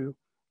need it to.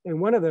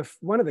 And one of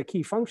the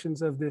key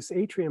functions of this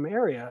atrium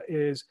area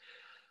is,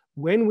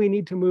 when we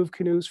need to move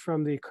canoes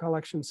from the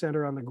collection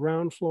center on the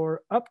ground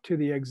floor up to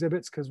the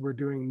exhibits because we're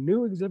doing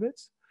new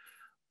exhibits,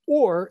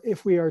 or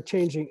if we are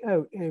changing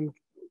out and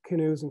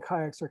canoes and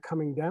kayaks are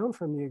coming down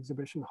from the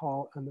exhibition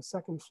hall on the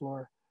second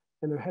floor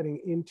and they're heading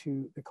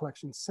into the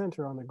collection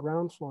center on the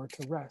ground floor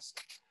to rest,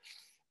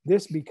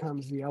 this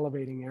becomes the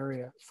elevating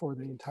area for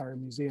the entire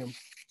museum.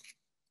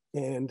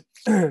 And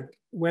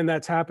when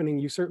that's happening,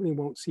 you certainly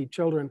won't see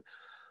children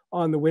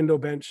on the window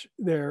bench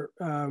there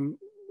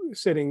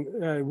sitting.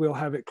 We'll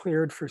have it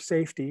cleared for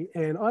safety.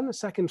 And on the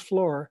second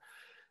floor,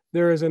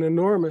 there is an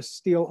enormous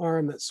steel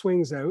arm that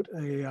swings out,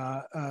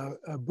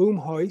 a boom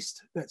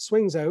hoist that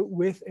swings out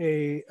with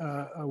a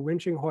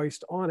winching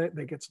hoist on it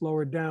that gets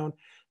lowered down.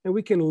 And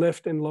we can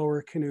lift and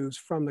lower canoes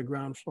from the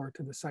ground floor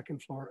to the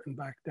second floor and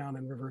back down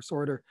in reverse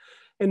order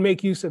and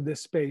make use of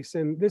this space.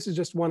 And this is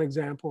just one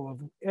example of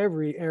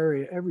every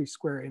area, every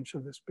square inch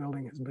of this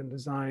building has been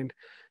designed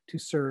to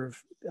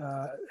serve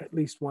at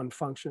least one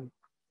function.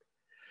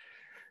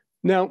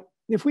 Now,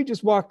 if we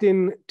just walked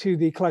into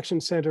the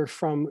collection center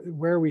from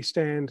where we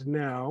stand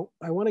now,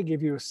 I want to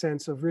give you a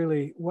sense of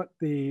really what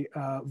the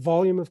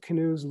volume of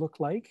canoes look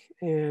like,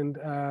 and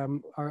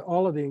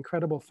all of the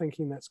incredible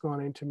thinking that's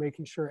gone into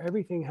making sure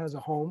everything has a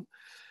home,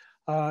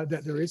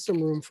 that there is some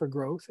room for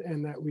growth,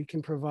 and that we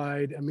can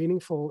provide a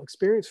meaningful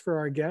experience for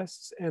our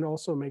guests and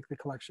also make the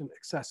collection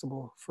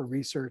accessible for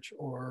research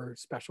or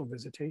special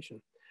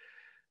visitation.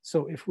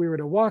 So if we were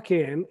to walk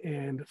in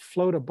and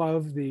float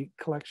above the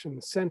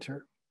collection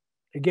center,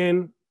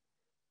 again,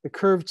 the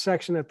curved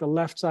section at the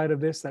left side of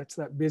this, that's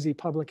that busy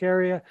public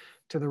area.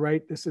 To the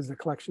right, this is the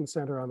collection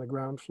center on the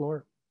ground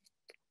floor.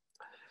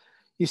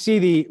 You see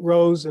the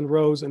rows and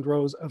rows and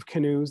rows of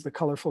canoes, the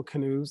colorful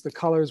canoes. The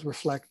colors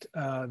reflect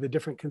the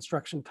different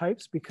construction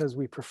types because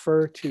we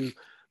prefer to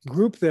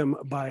group them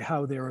by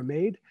how they were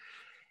made.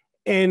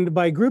 And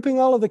by grouping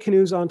all of the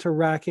canoes onto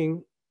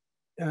racking,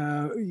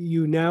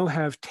 you now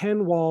have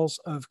 10 walls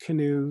of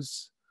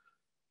canoes,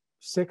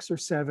 6 or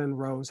 7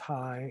 rows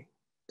high,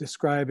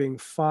 describing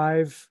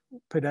 5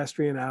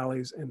 pedestrian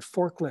alleys and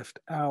forklift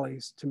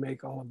alleys to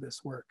make all of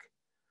this work.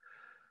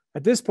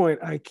 At this point,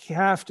 I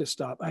have to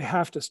stop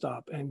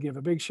and give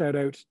a big shout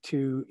out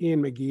to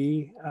Ian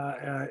McGee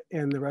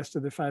and the rest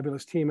of the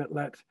fabulous team at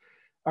Let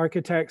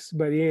Architects.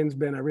 But Ian's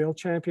been a real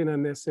champion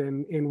on this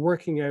in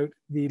working out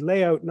the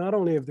layout, not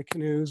only of the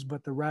canoes,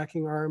 but the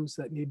racking arms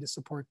that need to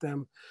support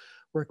them,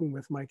 working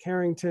with Mike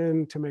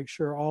Harrington to make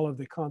sure all of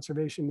the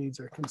conservation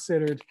needs are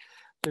considered.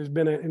 There's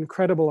been an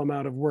incredible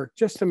amount of work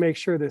just to make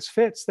sure this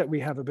fits, that we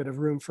have a bit of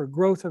room for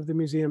growth of the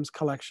museum's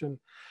collection,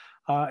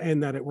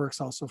 and that it works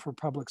also for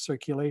public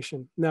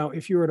circulation. Now,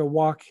 if you were to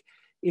walk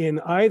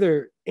in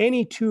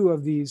any 2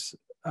 of these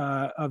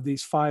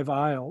 5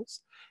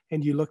 aisles,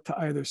 and you look to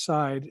either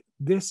side,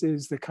 this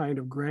is the kind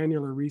of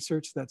granular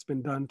research that's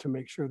been done to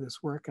make sure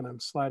this works, and I'm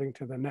sliding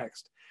to the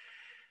next.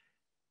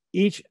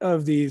 Each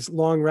of these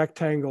long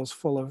rectangles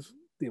full of,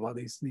 well,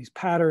 these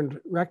patterned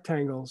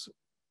rectangles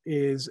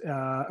is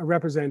a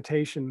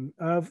representation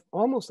of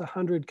almost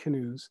 100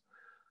 canoes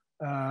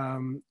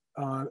on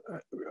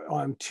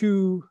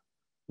 2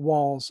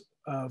 walls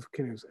of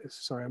canoes.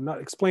 Sorry, I'm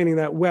not explaining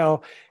that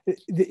well.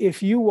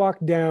 If you walk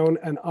down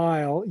an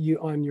aisle,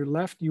 on your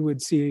left, you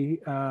would see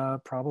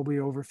probably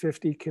over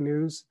 50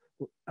 canoes,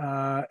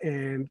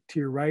 and to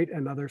your right,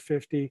 another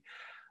 50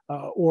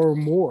 or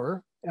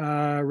more,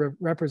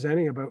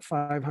 representing about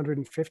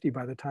 550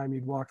 by the time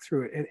you'd walk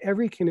through it. And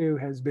every canoe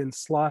has been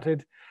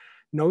slotted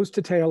nose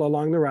to tail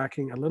along the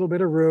racking, a little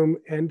bit of room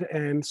end to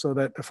end so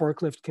that the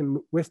forklift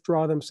can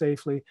withdraw them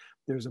safely.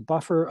 There's a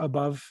buffer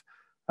above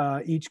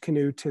each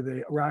canoe to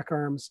the rack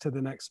arms to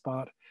the next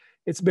spot.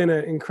 It's been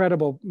an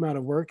incredible amount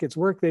of work. It's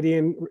work that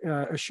Ian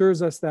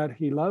assures us that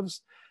he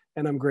loves,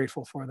 and I'm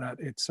grateful for that.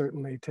 It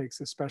certainly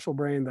takes a special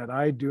brain that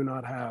I do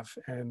not have,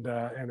 and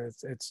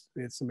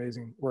it's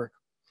amazing work.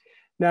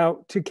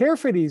 Now, to care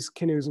for these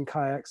canoes and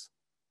kayaks,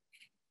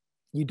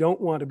 you don't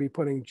want to be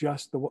putting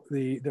just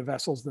the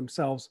vessels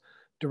themselves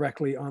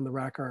directly on the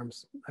rack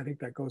arms. I think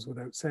that goes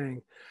without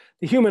saying.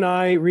 The human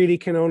eye really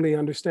can only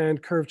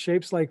understand curved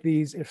shapes like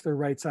these if they're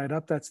right side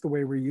up. That's the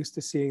way we're used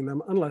to seeing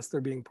them, unless they're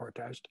being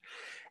portaged.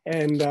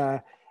 And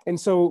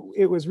so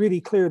it was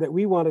really clear that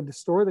we wanted to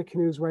store the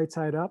canoes right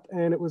side up,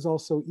 and it was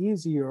also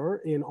easier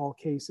in all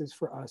cases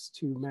for us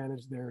to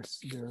manage their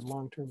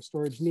long-term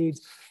storage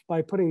needs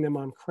by putting them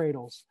on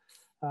cradles.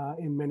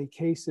 In many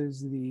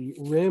cases, the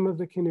rim of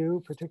the canoe,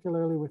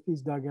 particularly with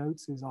these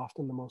dugouts, is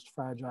often the most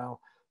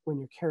fragile when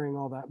you're carrying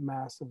all that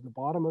mass of the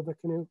bottom of the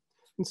canoe.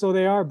 And so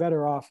they are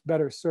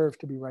better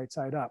served to be right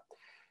side up.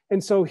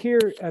 And so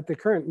here at the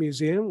current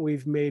museum,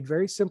 we've made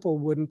very simple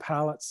wooden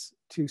pallets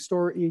to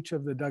store each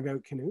of the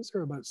dugout canoes.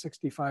 There are about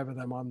 65 of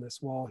them on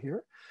this wall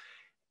here.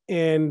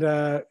 And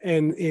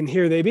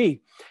here they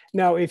be.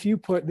 Now, if you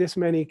put this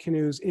many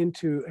canoes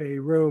into a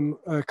room,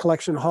 a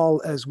collection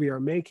hall as we are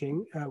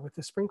making, with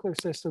the sprinkler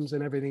systems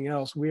and everything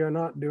else, we are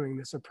not doing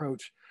this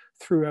approach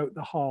throughout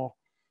the hall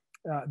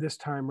this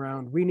time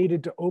round. We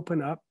needed to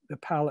open up the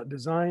pallet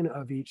design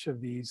of each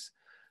of these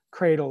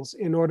cradles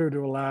in order to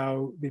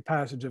allow the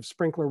passage of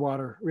sprinkler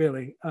water,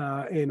 really,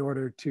 in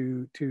order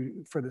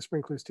for the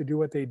sprinklers to do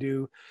what they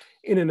do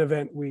in an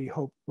event we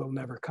hope will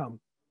never come.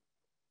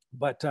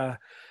 But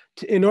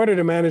in order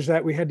to manage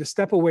that, we had to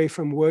step away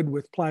from wood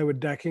with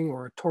plywood decking,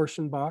 or a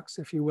torsion box,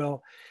 if you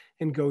will,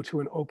 and go to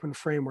an open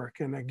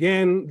framework. And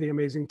again, the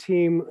amazing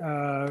team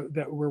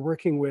that we're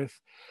working with,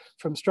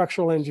 from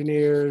structural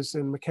engineers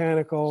and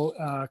mechanical,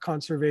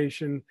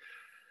 conservation,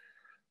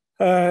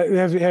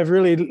 have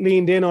really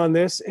leaned in on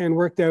this and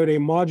worked out a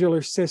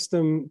modular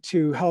system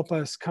to help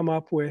us come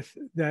up with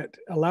that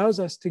allows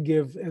us to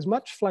give as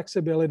much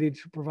flexibility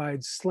to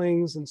provide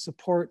slings and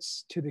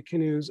supports to the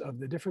canoes of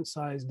the different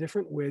size,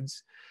 different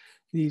widths.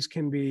 These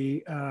can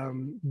be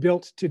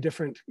built to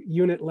different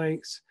unit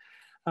lengths.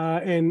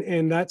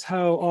 And that's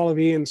how all of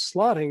Ian's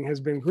slotting has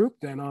been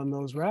grouped then on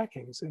those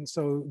rackings. And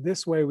so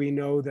this way we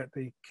know that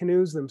the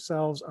canoes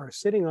themselves are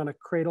sitting on a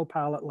cradle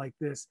pallet like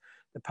this.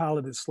 The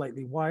pallet is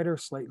slightly wider,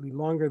 slightly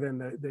longer than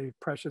the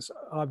precious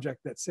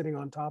object that's sitting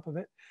on top of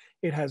it.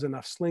 It has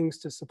enough slings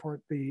to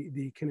support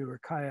the canoe or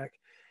kayak.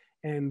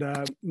 And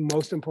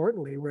most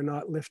importantly, we're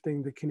not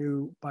lifting the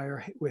canoe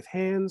with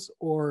hands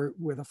or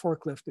with a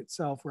forklift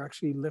itself. We're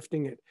actually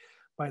lifting it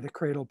by the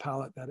cradle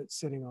pallet that it's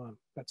sitting on.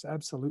 That's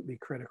absolutely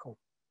critical.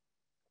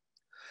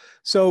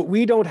 So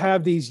we don't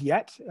have these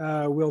yet.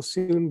 We'll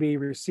soon be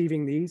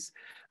receiving these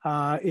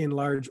in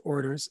large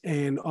orders,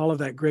 and all of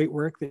that great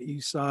work that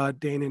you saw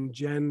Dane and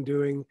Jen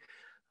doing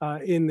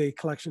in the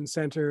collection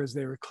center as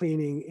they were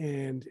cleaning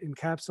and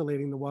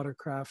encapsulating the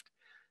watercraft.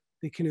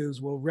 The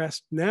canoes will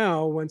rest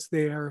now once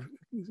they are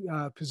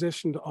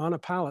positioned on a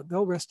pallet.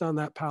 They'll rest on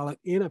that pallet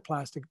in a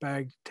plastic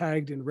bag,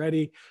 tagged and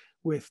ready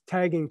with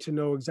tagging to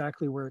know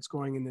exactly where it's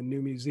going in the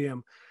new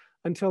museum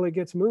until it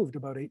gets moved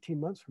about 18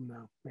 months from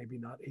now. Maybe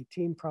not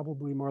 18,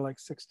 probably more like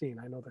 16.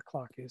 I know the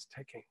clock is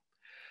ticking.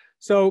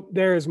 So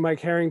there's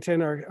Mike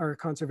Harrington, our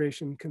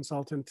conservation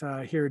consultant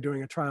here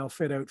doing a trial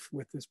fit out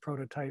with this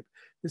prototype.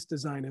 This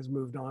design has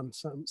moved on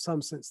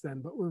some since then,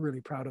 but we're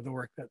really proud of the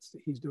work that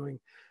he's doing,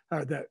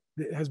 that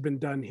has been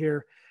done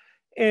here.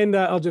 And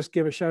I'll just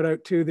give a shout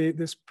out to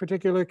this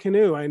particular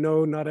canoe. I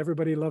know not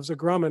everybody loves a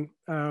Grumman.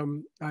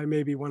 I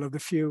may be one of the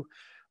few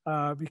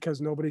because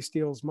nobody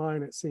steals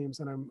mine, it seems,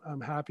 and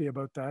I'm happy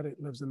about that.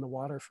 It lives in the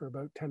water for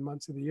about 10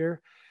 months of the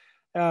year.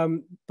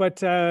 But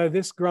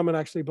this Grumman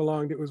actually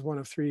belonged, it was one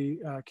of 3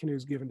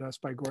 canoes given to us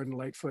by Gordon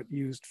Lightfoot,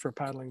 used for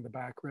paddling the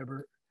Back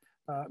River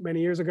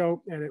many years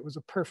ago, and it was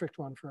a perfect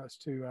one for us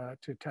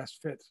to test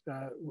fit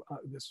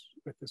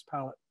with this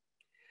pallet.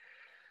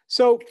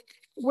 So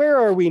where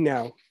are we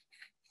now?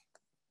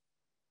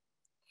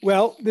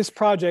 Well, this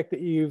project that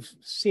you've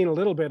seen a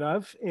little bit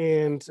of,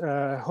 and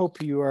hope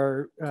you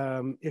are,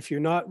 if you're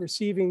not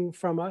receiving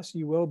from us,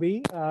 you will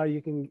be. You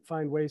can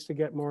find ways to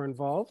get more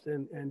involved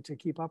and to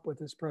keep up with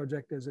this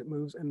project as it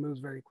moves and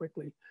moves very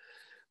quickly.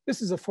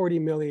 This is a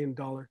 $40 million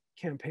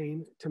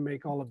campaign to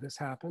make all of this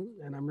happen.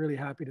 And I'm really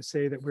happy to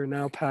say that we're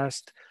now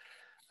past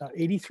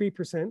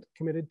 83%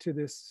 committed to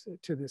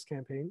this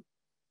campaign.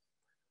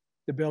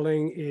 The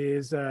building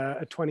is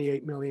a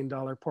 $28 million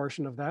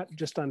portion of that,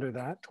 just under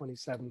that,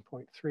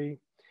 27.3.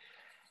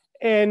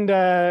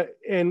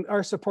 And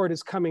our support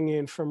is coming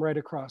in from right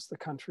across the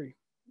country.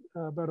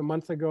 About a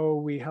month ago,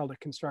 we held a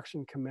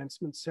construction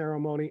commencement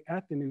ceremony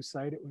at the new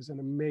site. It was an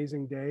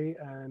amazing day,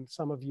 and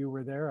some of you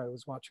were there. I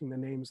was watching the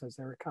names as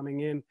they were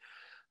coming in.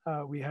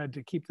 We had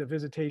to keep the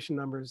visitation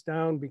numbers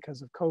down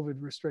because of COVID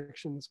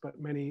restrictions, but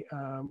many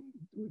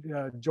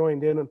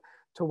joined in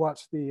to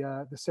watch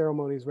the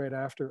ceremonies right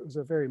after. It was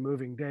a very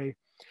moving day.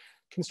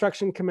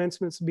 Construction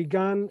commencement's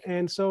begun,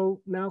 and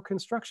so now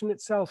construction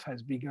itself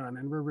has begun,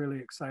 and we're really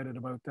excited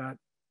about that.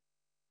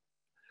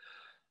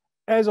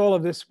 As all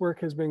of this work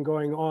has been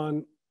going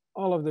on,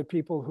 all of the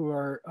people who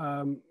are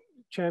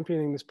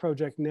championing this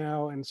project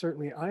now, and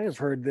certainly I have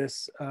heard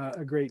this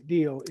a great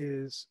deal,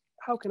 is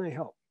how can I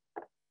help?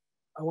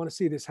 I want to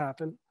see this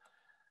happen.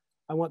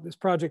 I want this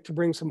project to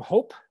bring some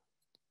hope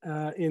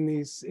in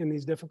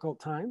these difficult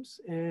times,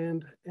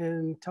 and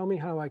tell me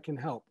how I can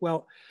help.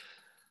 Well,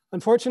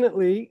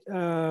 unfortunately,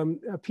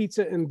 a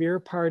pizza and beer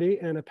party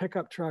and a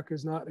pickup truck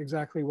is not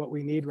exactly what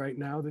we need right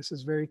now. This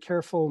is very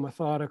careful,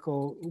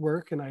 methodical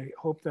work, and I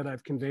hope that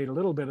I've conveyed a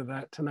little bit of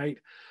that tonight.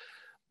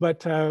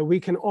 But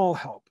we can all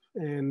help.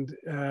 And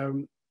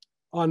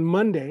on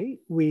Monday,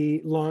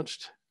 we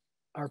launched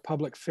our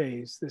public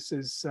phase. This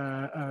is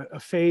a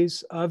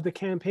phase of the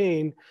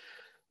campaign.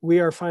 We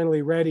are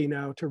finally ready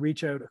now to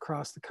reach out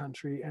across the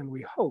country, and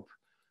we hope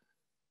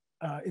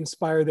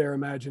inspire their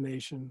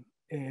imagination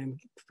and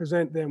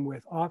present them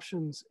with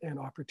options and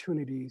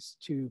opportunities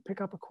to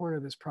pick up a corner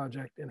of this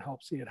project and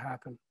help see it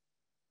happen.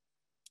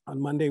 On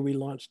Monday, we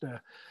launched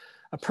a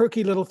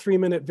perky little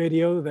 3-minute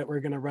video that we're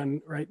going to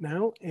run right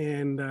now,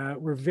 and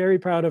we're very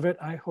proud of it.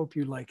 I hope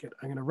you like it.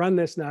 I'm going to run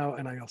this now,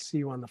 and I'll see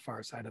you on the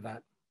far side of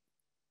that.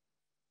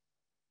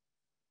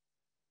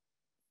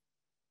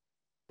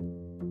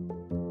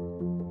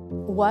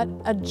 What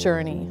a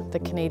journey the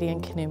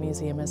Canadian Canoe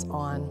Museum is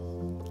on.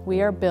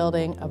 We are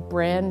building a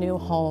brand new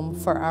home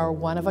for our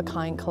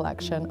one-of-a-kind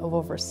collection of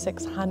over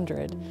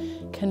 600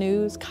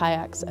 canoes,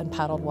 kayaks, and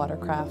paddled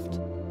watercraft.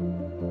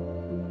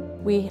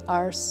 We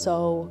are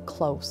so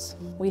close.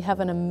 We have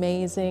an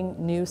amazing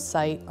new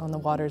site on the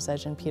water's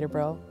edge in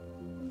Peterborough.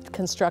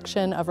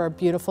 Construction of our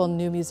beautiful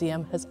new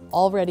museum has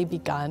already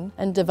begun,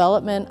 and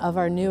development of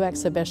our new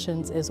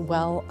exhibitions is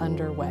well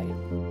underway.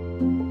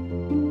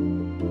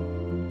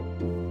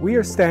 We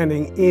are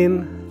standing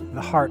in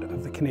the heart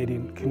of the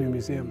Canadian Canoe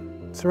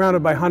Museum.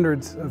 surrounded by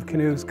hundreds of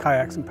canoes,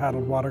 kayaks, and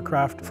paddled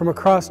watercraft from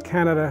across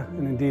Canada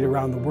and indeed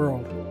around the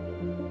world.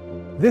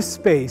 This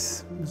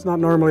space is not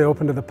normally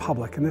open to the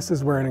public, and this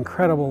is where an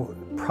incredible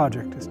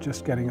project is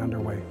just getting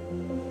underway.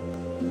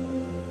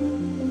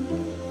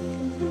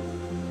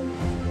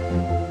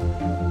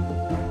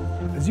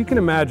 As you can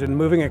imagine,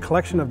 moving a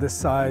collection of this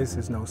size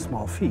is no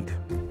small feat.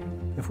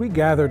 If we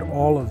gathered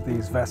all of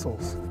these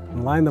vessels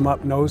and lined them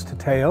up nose to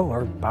tail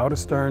or bow to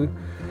stern,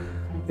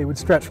 they would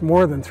stretch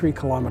more than 3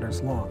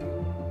 kilometers long.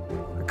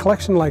 A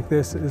collection like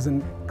this is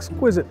an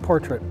exquisite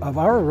portrait of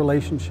our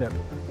relationship,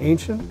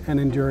 ancient and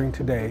enduring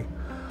today,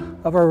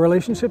 of our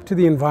relationship to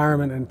the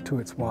environment and to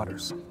its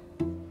waters.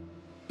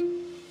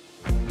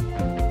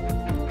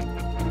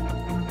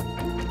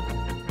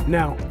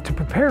 Now, to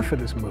prepare for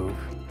this move,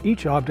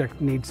 each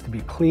object needs to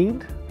be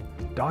cleaned,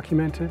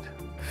 documented,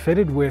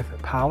 fitted with a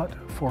pallet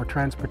for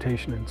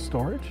transportation and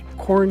storage,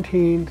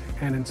 quarantined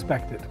and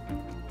inspected.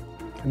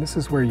 And this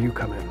is where you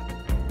come in.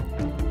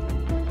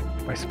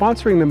 By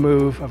sponsoring the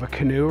move of a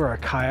canoe or a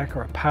kayak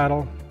or a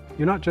paddle,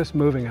 you're not just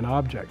moving an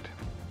object,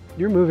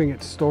 you're moving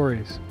its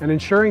stories and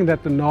ensuring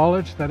that the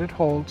knowledge that it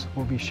holds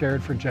will be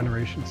shared for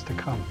generations to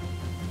come.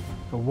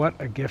 But what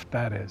a gift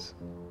that is.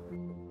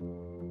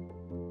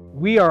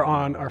 We are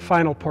on our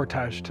final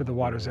portage to the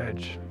water's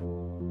edge.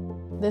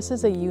 This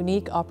is a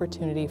unique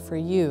opportunity for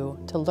you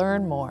to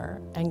learn more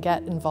and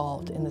get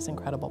involved in this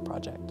incredible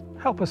project.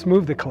 Help us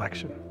move the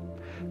collection.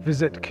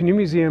 Visit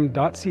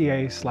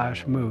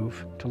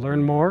canoemuseum.ca/move to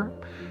learn more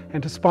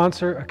and to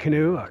sponsor a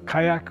canoe, a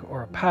kayak,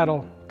 or a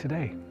paddle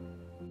today.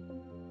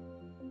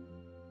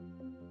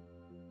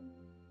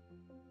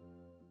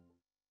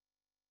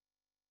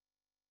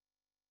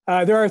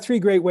 There are 3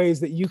 great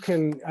ways that you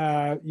can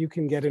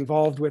get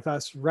involved with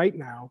us right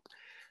now.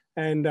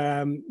 And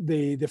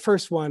the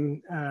first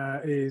one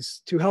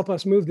is to help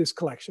us move this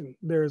collection.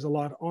 There's a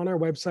lot on our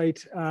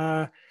website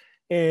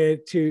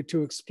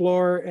to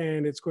explore,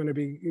 and it's going to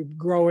be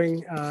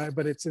growing,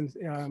 but it's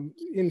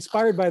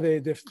inspired by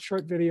the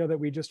short video that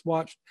we just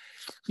watched.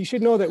 You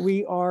should know that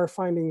we are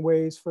finding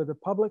ways for the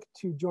public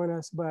to join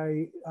us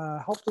by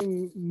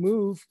helping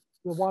move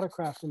the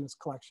watercraft in this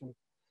collection.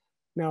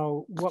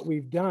 Now, what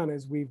we've done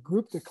is we've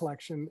grouped the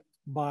collection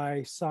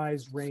by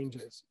size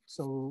ranges.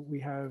 So we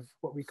have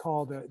what we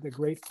call the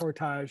Great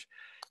Portage,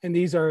 and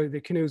these are the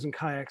canoes and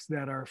kayaks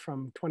that are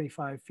from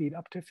 25 feet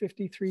up to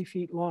 53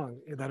 feet long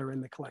that are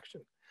in the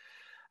collection.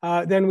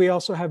 Then we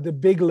also have the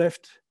Big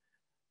Lift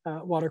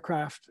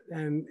watercraft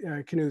and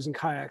canoes and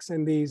kayaks,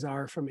 and these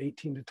are from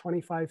 18 to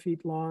 25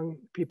 feet long.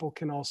 People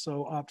can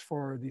also opt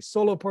for the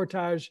Solo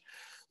Portage,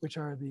 which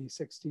are the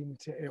 16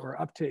 to or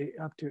up to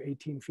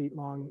 18 feet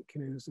long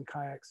canoes and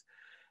kayaks.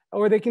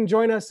 Or they can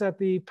join us at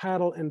the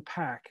Paddle and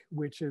Pack,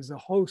 which is a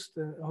whole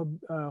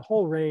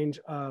range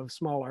of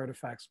small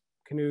artifacts,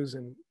 canoes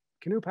and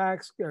canoe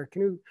packs, or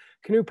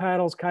canoe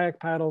paddles, kayak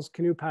paddles,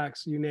 canoe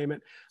packs, you name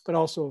it, but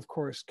also, of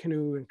course,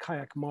 canoe and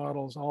kayak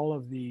models, all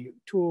of the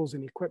tools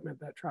and equipment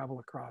that travel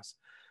across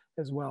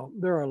as well.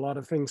 There are a lot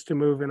of things to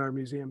move in our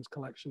museum's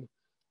collection.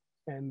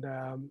 And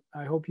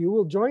I hope you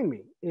will join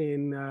me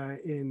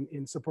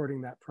in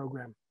supporting that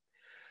program.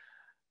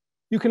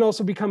 You can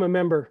also become a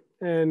member,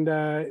 and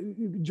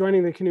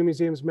joining the Canoe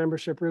Museum's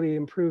membership really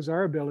improves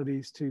our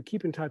abilities to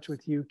keep in touch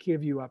with you,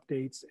 give you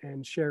updates,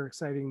 and share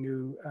exciting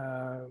new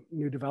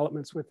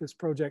developments with this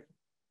project.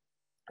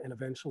 And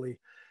eventually,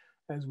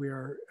 as we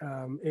are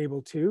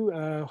able to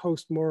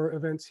host more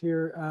events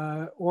here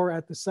or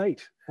at the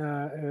site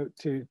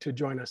to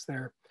join us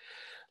there.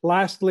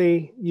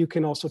 Lastly, you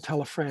can also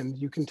tell a friend.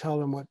 You can tell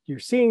them what you're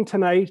seeing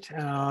tonight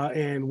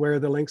and where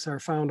the links are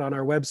found on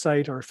our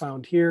website or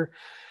found here,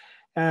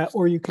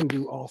 or you can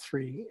do all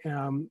 3.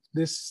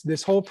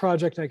 This whole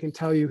project, I can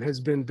tell you,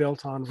 has been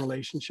built on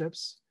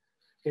relationships.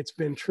 It's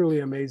been truly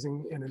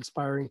amazing and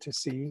inspiring to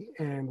see,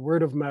 and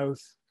word of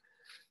mouth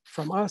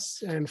from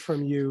us and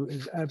from you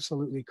is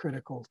absolutely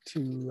critical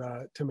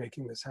to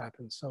making this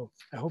happen. So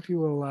I hope you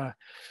will.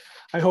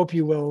 I hope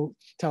you will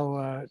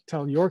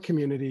tell your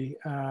community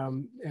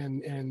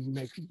and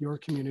make your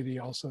community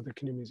also the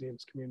Canoe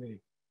Museum's community.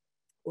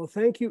 Well,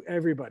 thank you,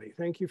 everybody.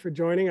 Thank you for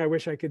joining. I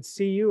wish I could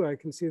see you. I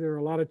can see there are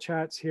a lot of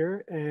chats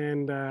here,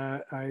 and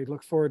I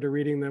look forward to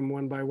reading them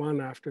one by one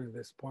after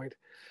this point.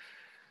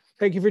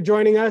 Thank you for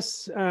joining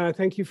us.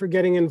 Thank you for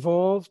getting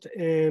involved,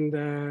 and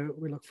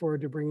we look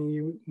forward to bringing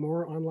you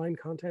more online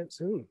content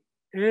soon.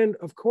 And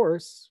of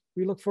course,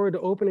 we look forward to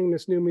opening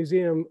this new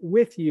museum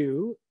with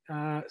you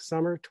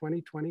summer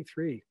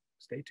 2023.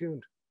 Stay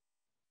tuned.